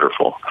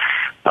wonderful.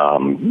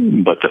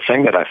 But the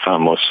thing that I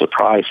found most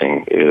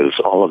surprising is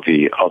all of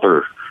the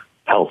other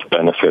health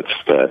benefits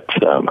that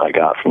I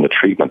got from the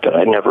treatment that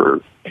I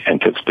never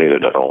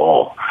anticipated at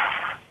all.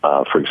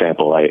 For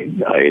example, I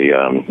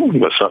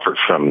suffered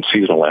from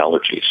seasonal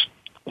allergies,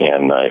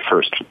 and I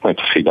first went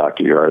to see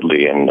Dr.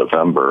 Yardley in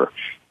November.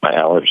 My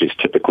allergies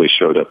typically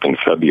showed up in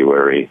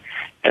February,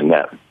 and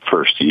that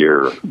first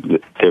year,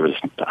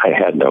 I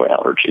had no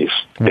allergies.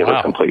 They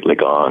were completely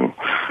gone.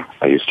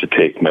 I used to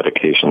take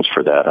medications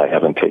for that. I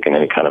haven't taken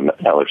any kind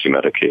of allergy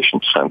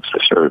medication since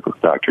I started with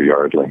Dr.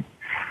 Yardley.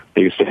 I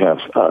used to have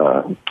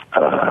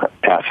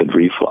acid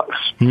reflux,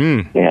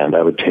 and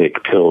I would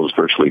take pills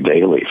virtually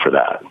daily for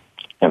that.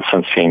 And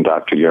since seeing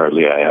Dr.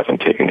 Yardley, I haven't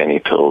taken any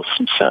pills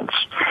since.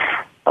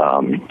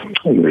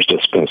 There's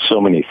just been so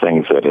many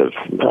things that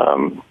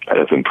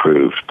have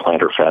improved.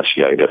 Plantar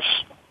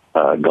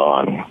fasciitis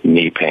gone,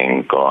 knee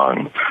pain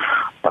gone.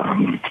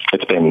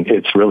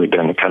 It's really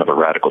been kind of a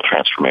radical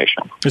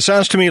transformation. It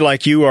sounds to me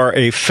like you are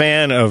a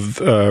fan of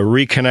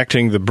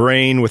reconnecting the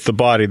brain with the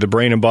body, the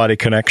brain and body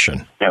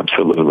connection.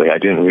 Absolutely. I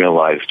didn't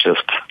realize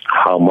just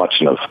how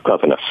much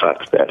of an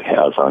effect that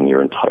has on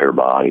your entire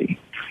body.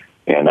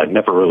 And I'd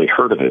never really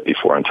heard of it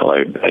before until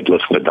I'd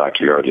listened to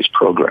Dr. Yardley's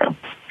program.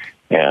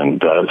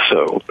 And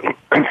so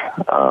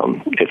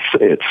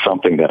it's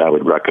something that I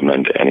would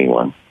recommend to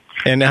anyone.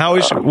 And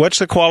what's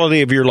the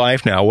quality of your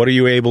life now? What are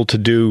you able to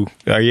do?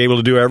 Are you able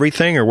to do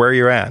everything, or where are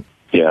you at?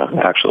 Yeah,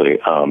 actually,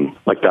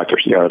 like Dr.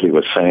 Yardley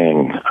was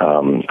saying,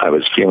 I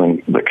was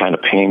feeling the kind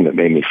of pain that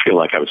made me feel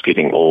like I was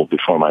getting old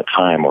before my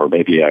time, or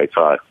maybe I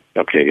thought,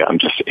 okay, I'm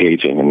just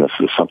aging, and this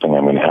is something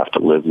I'm going to have to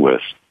live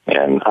with.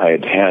 And I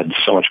had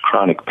so much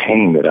chronic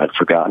pain that I'd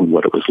forgotten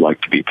what it was like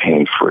to be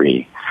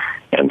pain-free.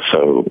 And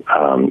so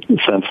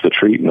since the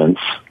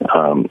treatments,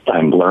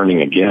 I'm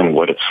learning again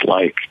what it's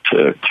like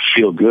to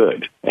feel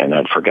good, and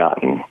I'd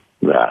forgotten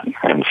that.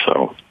 And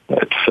so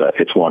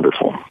it's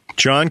wonderful.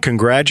 John,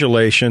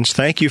 congratulations.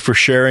 Thank you for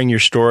sharing your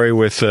story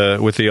with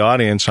the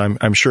audience.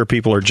 I'm sure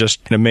people are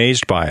just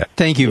amazed by it.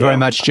 Thank you very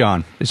much,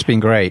 John. It's been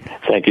great.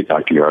 Thank you,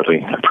 Dr.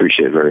 Yardley. I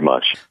appreciate it very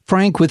much.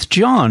 Frank, with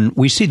John,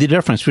 we see the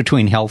difference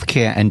between health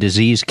care and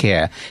disease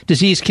care.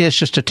 Disease care is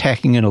just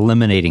attacking and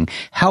eliminating.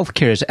 Health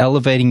care is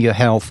elevating your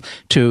health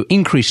to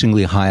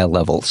increasingly higher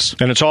levels.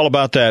 And it's all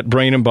about that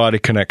brain and body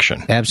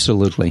connection.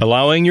 Absolutely.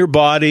 Allowing your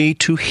body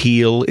to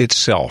heal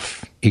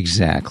itself.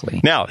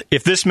 Exactly. Now,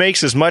 if this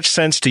makes as much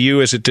sense to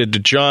you as it did to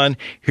John,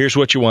 here's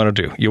what you want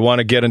to do. You want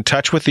to get in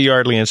touch with the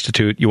Yardley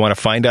Institute. You want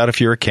to find out if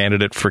you're a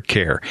candidate for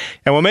care.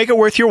 And we'll make it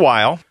worth your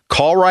while.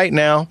 Call right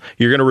now.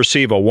 You're going to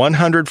receive a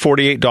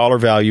 $148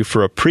 value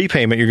for a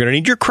prepayment. You're going to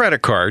need your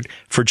credit card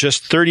for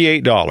just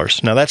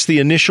 $38. Now, that's the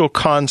initial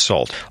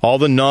consult. All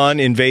the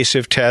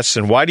non-invasive tests.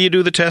 And why do you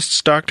do the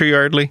tests, Dr.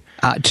 Yardley?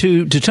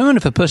 To determine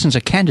if a person's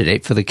a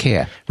candidate for the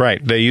care.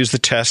 Right. They use the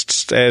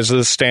tests as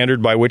a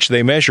standard by which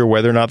they measure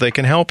whether or not they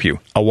can help you.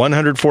 A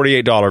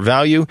 $148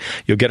 value.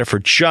 You'll get it for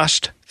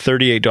just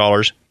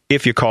 $38.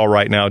 If you call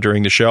right now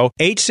during the show,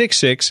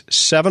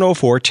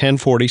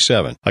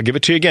 866-704-1047. I'll give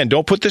it to you again.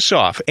 Don't put this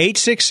off.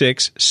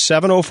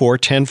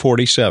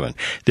 866-704-1047.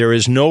 There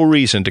is no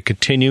reason to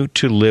continue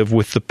to live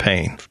with the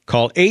pain.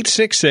 Call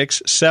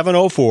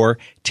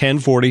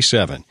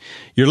 866-704-1047.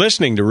 You're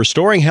listening to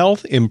Restoring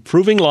Health,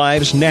 Improving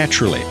Lives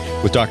Naturally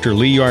with Dr.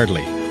 Lee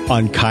Yardley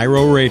on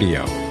Cairo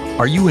Radio.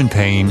 Are you in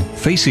pain,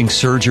 facing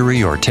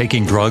surgery, or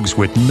taking drugs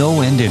with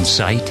no end in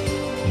sight?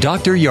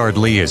 Dr.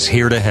 Yardley is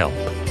here to help.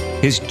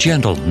 His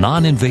gentle,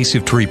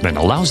 non-invasive treatment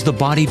allows the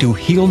body to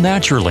heal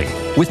naturally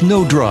with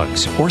no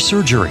drugs or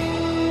surgery.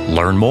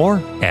 Learn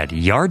more at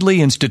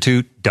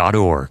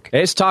yardleyinstitute.org.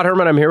 Hey, it's Todd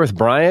Herman. I'm here with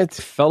Bryant,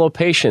 fellow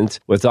patient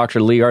with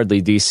Dr. Lee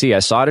Yardley, D.C. I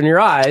saw it in your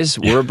eyes.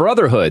 We're a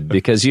brotherhood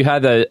because you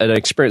had an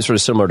experience sort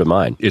of similar to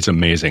mine. It's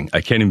amazing. I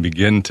can't even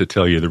begin to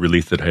tell you the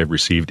relief that I have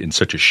received in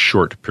such a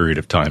short period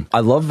of time.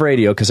 I love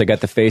radio because I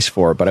got the face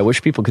for it, but I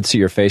wish people could see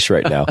your face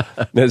right now.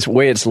 The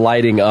way it's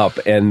lighting up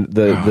and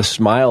the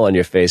smile on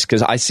your face,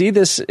 because I see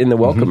this in the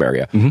welcome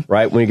area,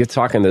 right? When you get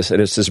talking this, and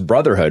it's this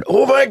brotherhood.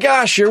 Oh my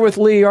gosh, you're with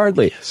Lee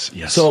Yardley.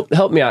 Yes. So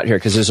help me out here,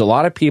 because there's a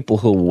lot of people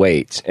who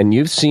wait, and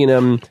you've seen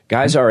them,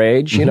 guys our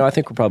age, you know, I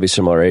think we're probably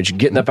similar age,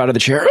 getting up out of the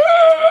chair,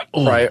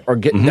 right, or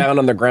getting down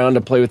on the ground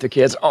to play with their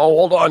kids. Oh,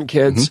 hold on,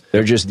 kids.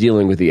 They're just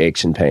dealing with the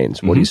aches and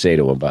pains. What do you say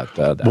to them about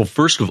that? Well,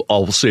 first of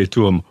all, I'll say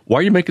to them, why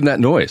are you making that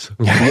noise?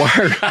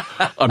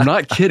 I'm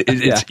not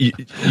kidding.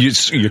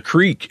 You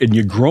creak and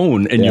you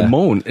groan and you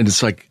moan, and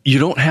it's like, you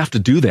don't have to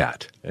do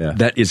that. Yeah.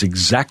 That is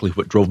exactly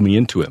what drove me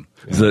into him.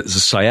 Yeah. The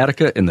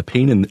sciatica and the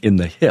pain in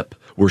the hip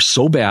were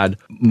so bad,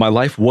 my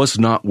life was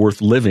not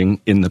worth living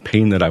in the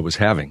pain that I was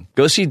having.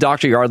 Go see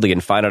Dr. Yardley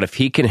and find out if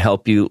he can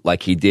help you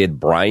like he did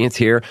Bryant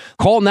here.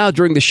 Call now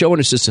during the show, and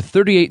it's just a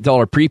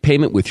 $38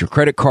 prepayment with your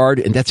credit card,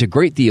 and that's a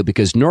great deal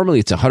because normally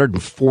it's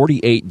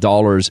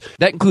 $148.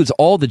 That includes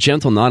all the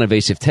gentle,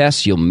 non-invasive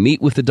tests. You'll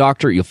meet with the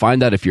doctor. You'll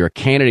find out if you're a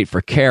candidate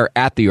for care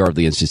at the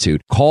Yardley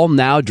Institute. Call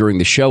now during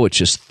the show. It's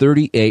just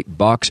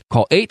 $38.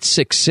 Call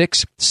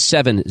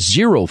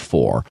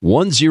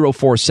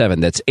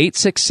 866-704-1047. That's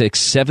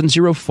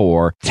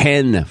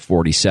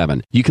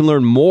 866-704-1047. You can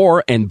learn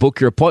more and book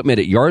your appointment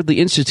at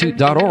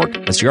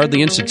yardleyinstitute.org. That's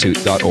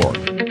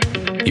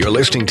yardleyinstitute.org. You're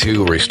listening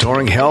to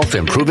Restoring Health,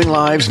 Improving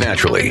Lives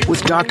Naturally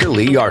with Dr.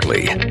 Lee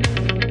Yardley.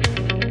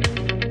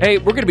 Hey,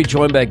 we're going to be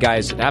joined by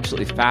guys with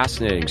absolutely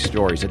fascinating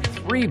stories. Had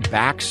 3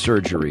 back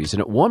surgeries,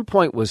 and at one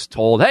point was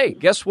told, hey,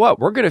 guess what?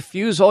 We're going to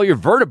fuse all your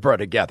vertebrae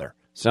together.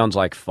 Sounds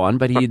like fun,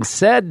 but he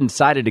instead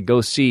decided to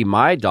go see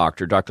my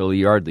doctor, Dr.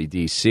 Lee Yardley,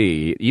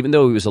 D.C., even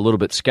though he was a little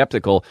bit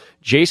skeptical.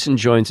 Jason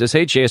joins us.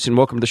 Hey, Jason,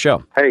 welcome to the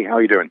show. Hey, how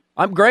are you doing?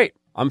 I'm great.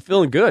 I'm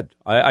feeling good.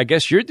 I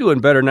guess you're doing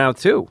better now,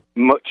 too.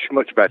 Much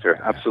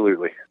better,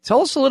 absolutely.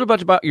 Tell us a little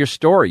bit about your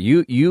story.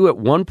 You at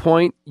one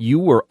point, you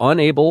were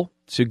unable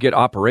to get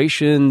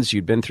operations.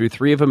 You'd been through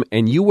 3 of them,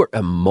 and you were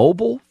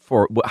immobile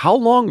for how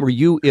long were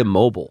you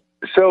immobile?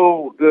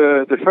 So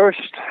the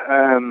first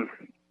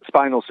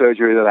spinal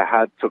surgery that I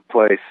had took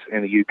place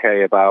in the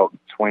UK about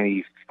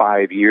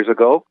 25 years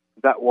ago.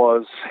 That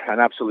was an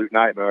absolute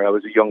nightmare. I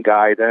was a young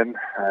guy then.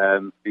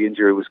 The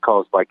injury was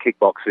caused by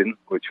kickboxing,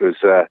 which was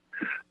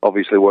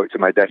obviously worked to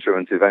my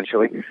detriment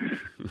eventually.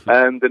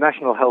 The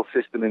national health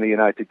system in the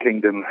United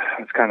Kingdom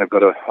has kind of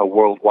got a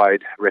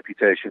worldwide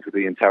reputation for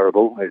being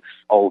terrible. It's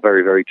all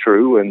very, very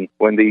true. And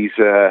when these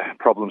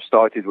problems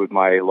started with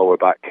my lower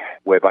back,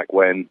 way back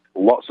when,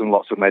 lots and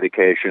lots of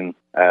medication,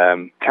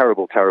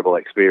 terrible, terrible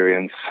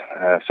experience.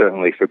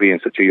 Certainly for being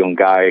such a young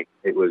guy,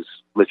 it was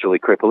literally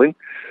crippling.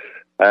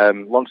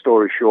 Long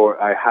story short,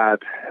 I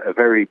had a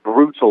very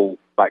brutal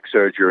back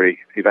surgery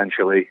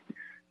eventually,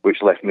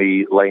 which left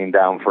me laying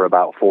down for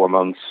about 4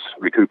 months,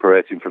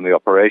 recuperating from the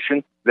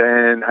operation.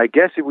 Then I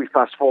guess if we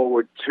fast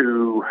forward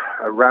to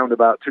around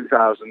about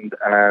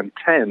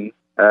 2010,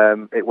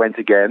 it went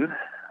again,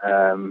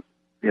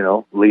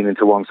 leaning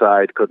to one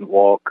side, couldn't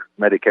walk,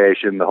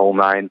 medication, the whole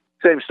 9.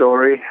 Same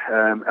story.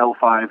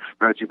 L5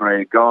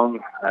 vertebrae gone.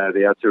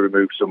 They had to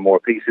remove some more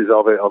pieces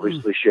of it,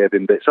 obviously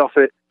shaving bits off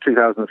it.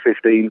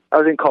 2015, I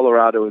was in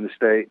Colorado in the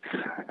States,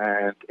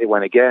 and it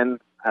went again.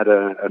 Had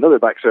another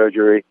back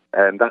surgery,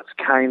 and that's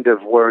kind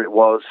of where it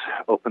was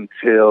up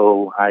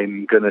until,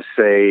 I'm going to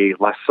say,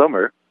 last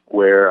summer,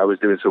 where I was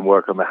doing some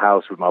work on the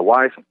house with my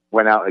wife.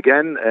 Went out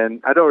again,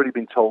 and I'd already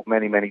been told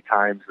many, many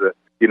times that,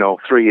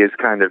 3 is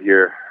kind of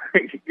your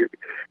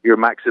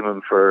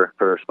maximum for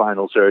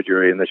spinal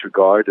surgery in this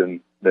regard, and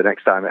the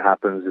next time it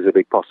happens there's a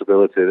big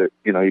possibility that,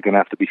 you're going to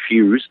have to be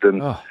fused,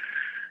 and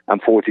I'm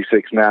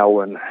 46 now,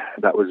 and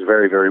that was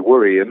very, very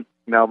worrying.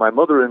 Now, my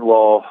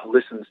mother-in-law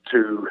listens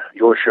to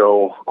your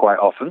show quite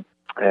often,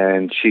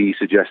 and she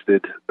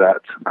suggested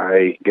that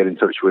I get in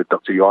touch with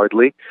Dr.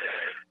 Yardley.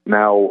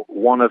 Now,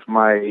 one of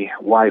my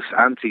wife's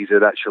aunties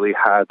had actually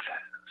had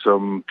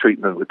some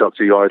treatment with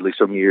Dr. Yardley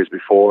some years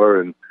before,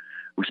 and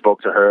we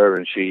spoke to her,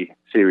 and she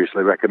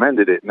seriously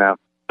recommended it. Now,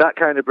 that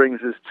kind of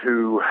brings us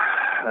to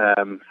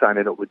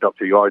signing up with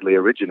Dr. Yardley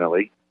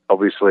originally.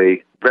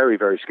 Obviously, very,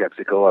 very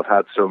skeptical. I've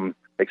had some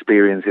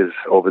experiences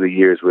over the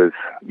years with,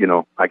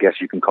 I guess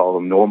you can call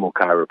them normal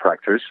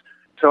chiropractors.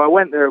 So I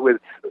went there with,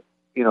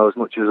 as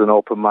much as an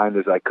open mind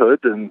as I could,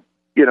 and,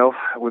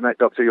 we met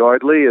Dr.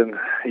 Yardley, and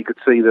he could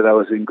see that I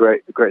was in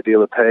a great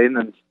deal of pain,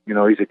 and,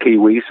 he's a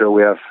Kiwi, so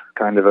we have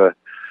kind of a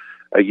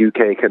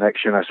UK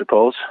connection, I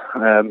suppose,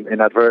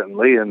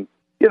 inadvertently, and,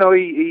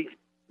 he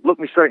looked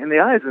me straight in the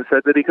eyes and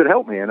said that he could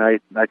help me, and I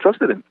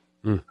trusted him.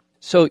 Mm.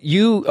 So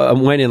you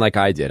went in like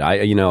I did.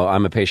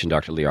 I'm a patient,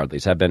 Dr. Lee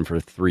Yardley's. I've been for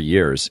 3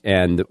 years.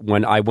 And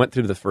when I went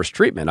through the first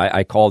treatment,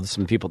 I called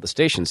some people at the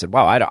station and said,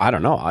 wow, I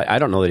don't know. I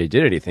don't know that he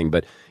did anything.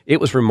 But it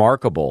was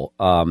remarkable,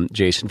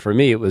 Jason. For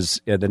me, it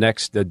was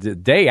the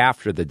day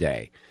after the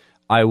day.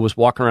 I was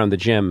walking around the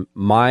gym.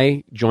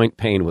 My joint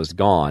pain was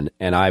gone,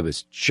 and I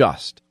was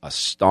just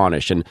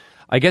astonished. And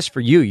I guess for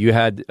you, you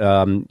had,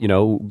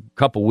 a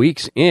couple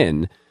weeks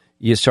in,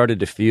 you started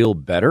to feel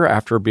better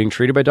after being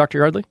treated by Dr.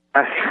 Yardley?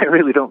 I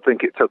really don't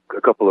think it took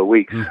a couple of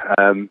weeks.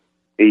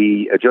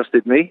 He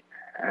adjusted me,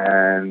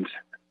 and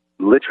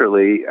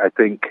literally, I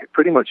think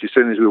pretty much as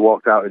soon as we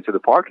walked out into the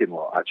parking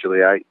lot,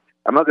 actually,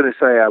 I'm not going to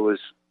say I was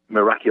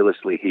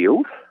miraculously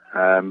healed,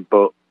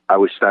 but I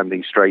was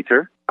standing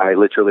straighter. I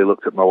literally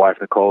looked at my wife,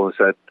 Nicole, and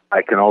said,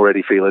 I can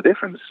already feel a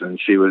difference. And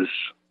she was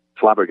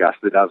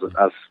flabbergasted, as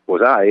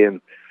was I.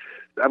 And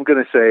I'm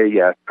going to say,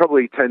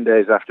 probably 10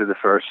 days after the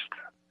first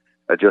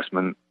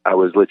adjustment, I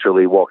was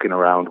literally walking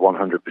around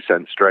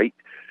 100% straight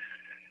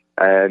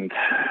and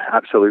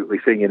absolutely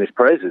singing his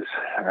praises.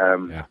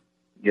 And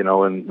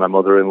my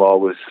mother-in-law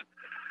was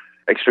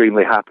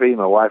extremely happy.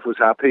 My wife was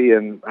happy,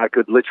 and I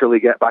could literally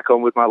get back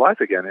on with my life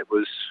again. It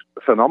was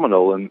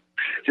phenomenal and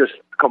just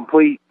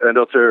complete and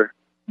utter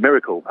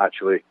miracle,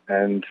 actually.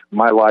 And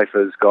my life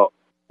has got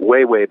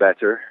way, way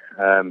better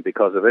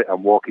because of it.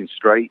 I'm walking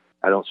straight.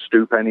 I don't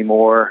stoop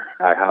anymore.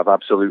 I have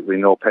absolutely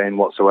no pain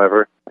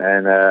whatsoever.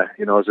 And,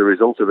 as a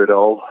result of it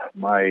all,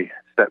 my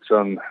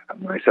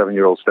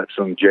 7-year-old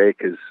stepson,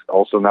 Jake, is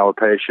also now a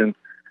patient.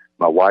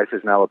 My wife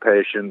is now a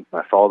patient.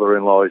 My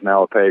father-in-law is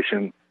now a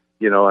patient.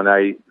 And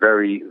I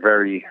very,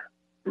 very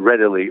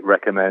readily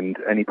recommend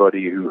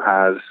anybody who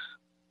has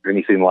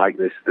anything like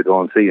this to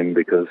go and see him,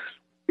 because,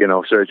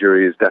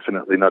 surgery is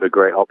definitely not a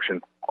great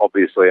option,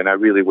 obviously. And I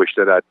really wish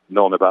that I'd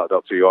known about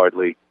Dr.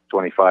 Yardley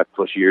 25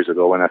 plus years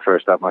ago when I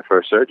first had my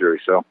first surgery.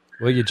 So,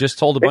 well, you just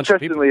told a bunch of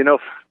people. Interestingly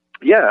enough,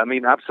 yeah,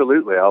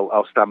 absolutely.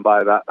 I'll stand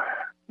by that,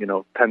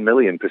 10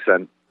 million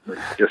 %.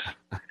 Just,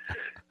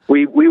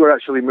 we were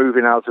actually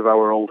moving out of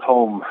our old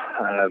home.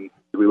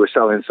 We were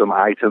selling some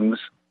items.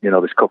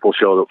 This couple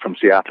showed up from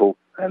Seattle,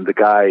 and the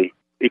guy,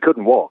 he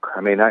couldn't walk.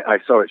 I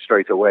saw it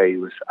straight away. He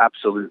was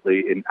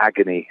absolutely in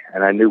agony,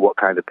 and I knew what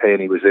kind of pain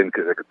he was in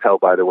because I could tell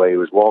by the way he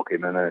was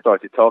walking. And I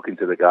started talking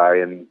to the guy,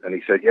 and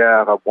he said,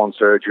 "Yeah, I've had one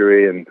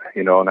surgery, and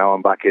now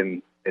I'm back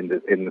in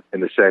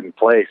the same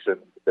place, and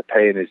the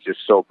pain is just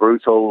so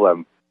brutal.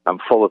 I'm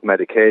full of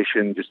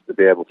medication just to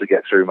be able to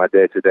get through my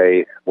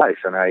day-to-day life."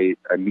 And I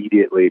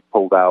immediately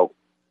pulled out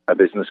a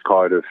business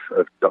card of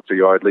Dr.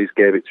 Yardley's,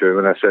 gave it to him,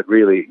 and I said,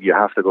 "Really, you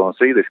have to go and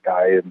see this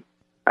guy." And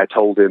I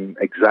told him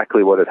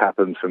exactly what had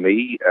happened for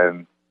me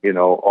and,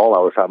 all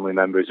our family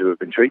members who have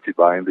been treated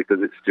by him, because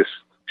it's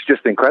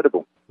just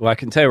incredible. Well, I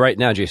can tell you right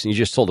now, Jason, you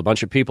just told a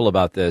bunch of people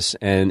about this,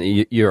 and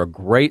you're a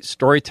great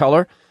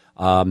storyteller,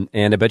 and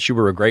I bet you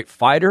were a great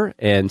fighter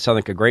and sound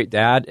like a great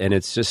dad, and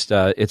it's just,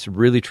 it's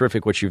really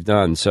terrific what you've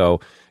done. So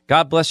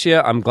God bless you.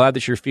 I'm glad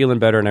that you're feeling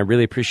better, and I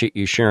really appreciate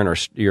you sharing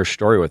your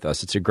story with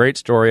us. It's a great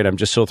story, and I'm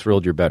just so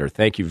thrilled you're better.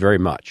 Thank you very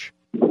much.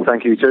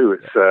 Thank you, too.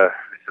 It's a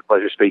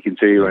pleasure speaking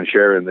to you and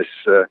sharing this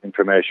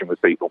information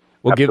with people.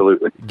 Well,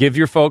 absolutely. Give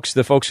the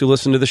folks who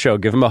listen to the show,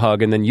 give them a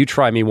hug, and then you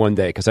try me one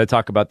day, because I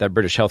talk about that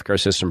British healthcare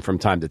system from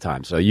time to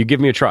time. So you give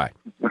me a try.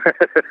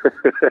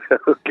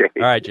 Okay.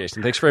 All right,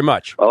 Jason. Thanks very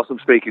much. Awesome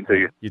speaking to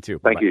you. You too.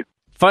 Thank Bye-bye. you.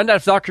 Find out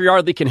if Dr.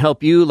 Yardley can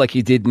help you like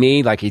he did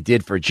me, like he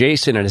did for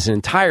Jason and his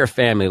entire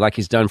family, like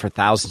he's done for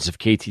thousands of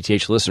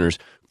KTTH listeners.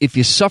 if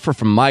you suffer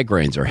from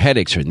migraines or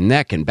headaches or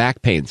neck and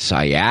back pain,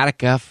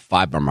 sciatica,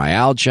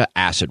 fibromyalgia,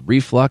 acid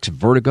reflux,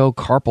 vertigo,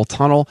 carpal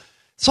tunnel,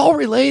 it's all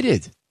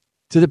related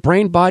to the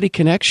brain-body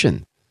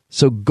connection.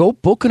 So go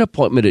book an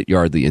appointment at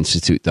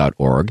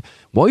yardleyinstitute.org.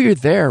 While you're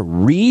there,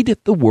 read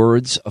the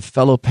words of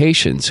fellow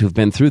patients who've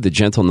been through the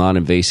gentle,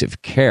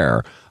 non-invasive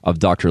care of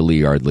Dr.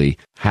 Lee Yardley,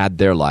 had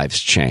their lives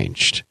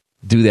changed.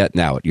 Do that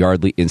now at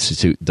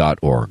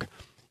yardleyinstitute.org.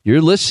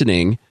 You're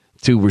listening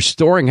to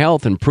Restoring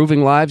Health,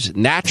 Improving Lives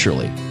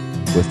Naturally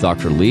with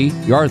Dr. Lee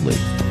Yardley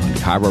on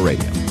KIRO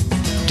Radio.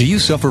 Do you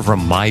suffer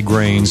from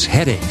migraines,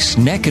 headaches,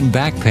 neck and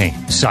back pain,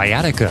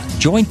 sciatica,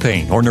 joint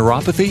pain, or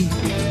neuropathy?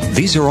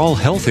 These are all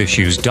health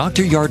issues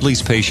Dr.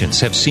 Yardley's patients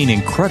have seen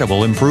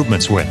incredible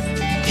improvements with.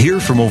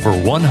 Hear from over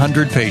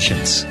 100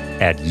 patients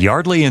at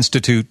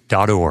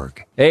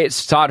yardleyinstitute.org. Hey,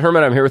 it's Todd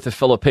Herman. I'm here with a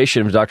fellow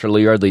patient of Dr.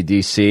 Lee Yardley,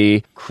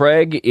 D.C.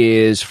 Craig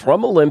is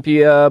from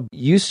Olympia.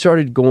 You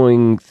started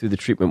going through the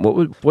treatment.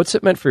 What's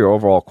it meant for your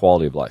overall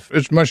quality of life?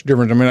 It's much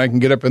different. I mean, I can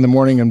get up in the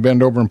morning and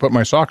bend over and put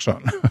my socks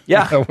on.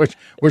 Yeah.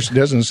 which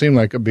doesn't seem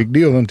like a big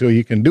deal until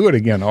you can do it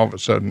again all of a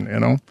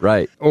sudden,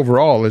 Right.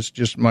 Overall, it's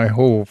just my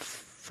whole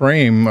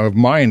frame of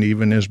mind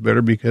even is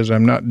better because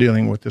I'm not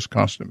dealing with this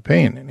constant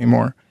pain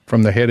anymore.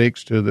 From the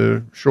headaches to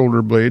the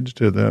shoulder blades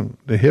to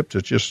the hips,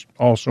 it's just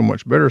all so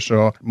much better.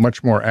 So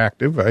much more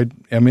active. I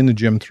am in the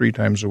gym 3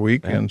 times a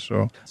week, yeah. and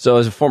so. So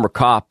as a former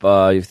cop,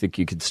 you think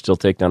you could still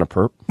take down a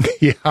perp?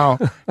 Yeah,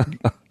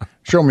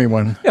 show me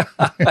one.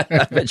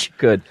 I bet you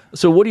could.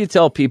 So what do you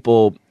tell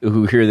people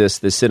who hear this?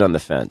 They sit on the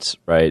fence,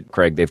 right,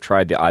 Craig? They've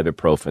tried the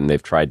ibuprofen,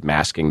 they've tried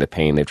masking the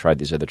pain, they've tried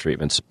these other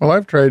treatments. Well,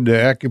 I've tried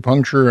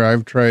acupuncture,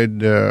 I've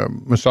tried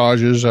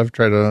massages, I've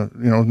tried a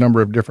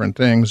number of different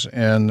things,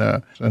 and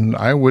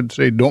I would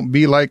say don't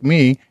be like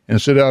me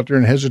and sit out there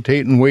and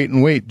hesitate and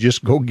wait.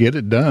 Just go get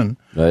it done.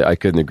 I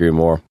couldn't agree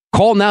more.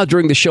 Call now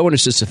during the show, and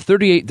it's just a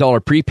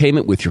 $38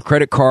 prepayment with your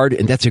credit card,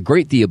 and that's a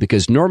great deal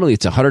because normally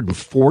it's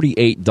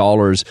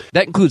 $148.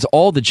 That includes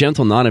all the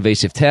gentle,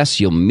 non-invasive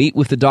tests. You'll meet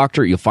with the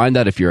doctor. You'll find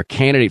out if you're a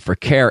candidate for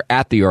care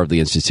at the Yardley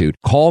Institute.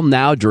 Call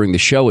now during the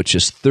show. It's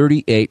just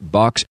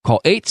 $38. Call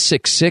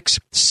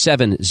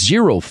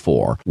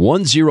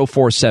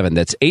 866-704-1047.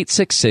 That's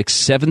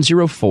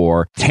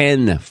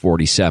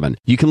 866-704-1047.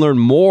 You can learn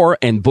more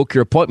and book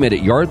your appointment at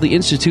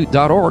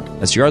yardleyinstitute.org.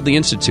 That's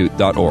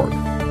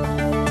yardleyinstitute.org.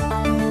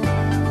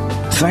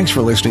 Thanks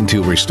for listening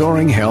to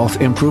Restoring Health,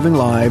 Improving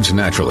Lives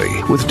Naturally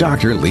with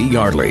Dr. Lee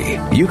Yardley.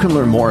 You can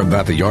learn more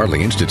about the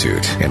Yardley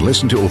Institute and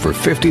listen to over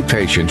 50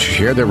 patients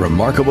share their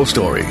remarkable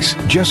stories.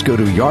 Just go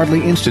to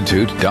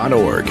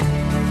yardleyinstitute.org.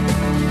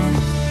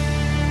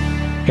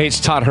 Hey,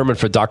 it's Todd Herman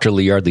for Dr.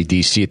 Lee Yardley,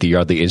 D.C. at the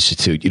Yardley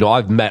Institute.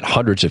 I've met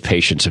hundreds of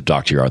patients of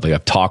Dr. Yardley.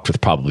 I've talked with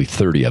probably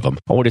 30 of them.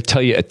 I want to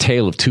tell you a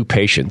tale of 2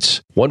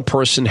 patients. One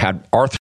person had arthritis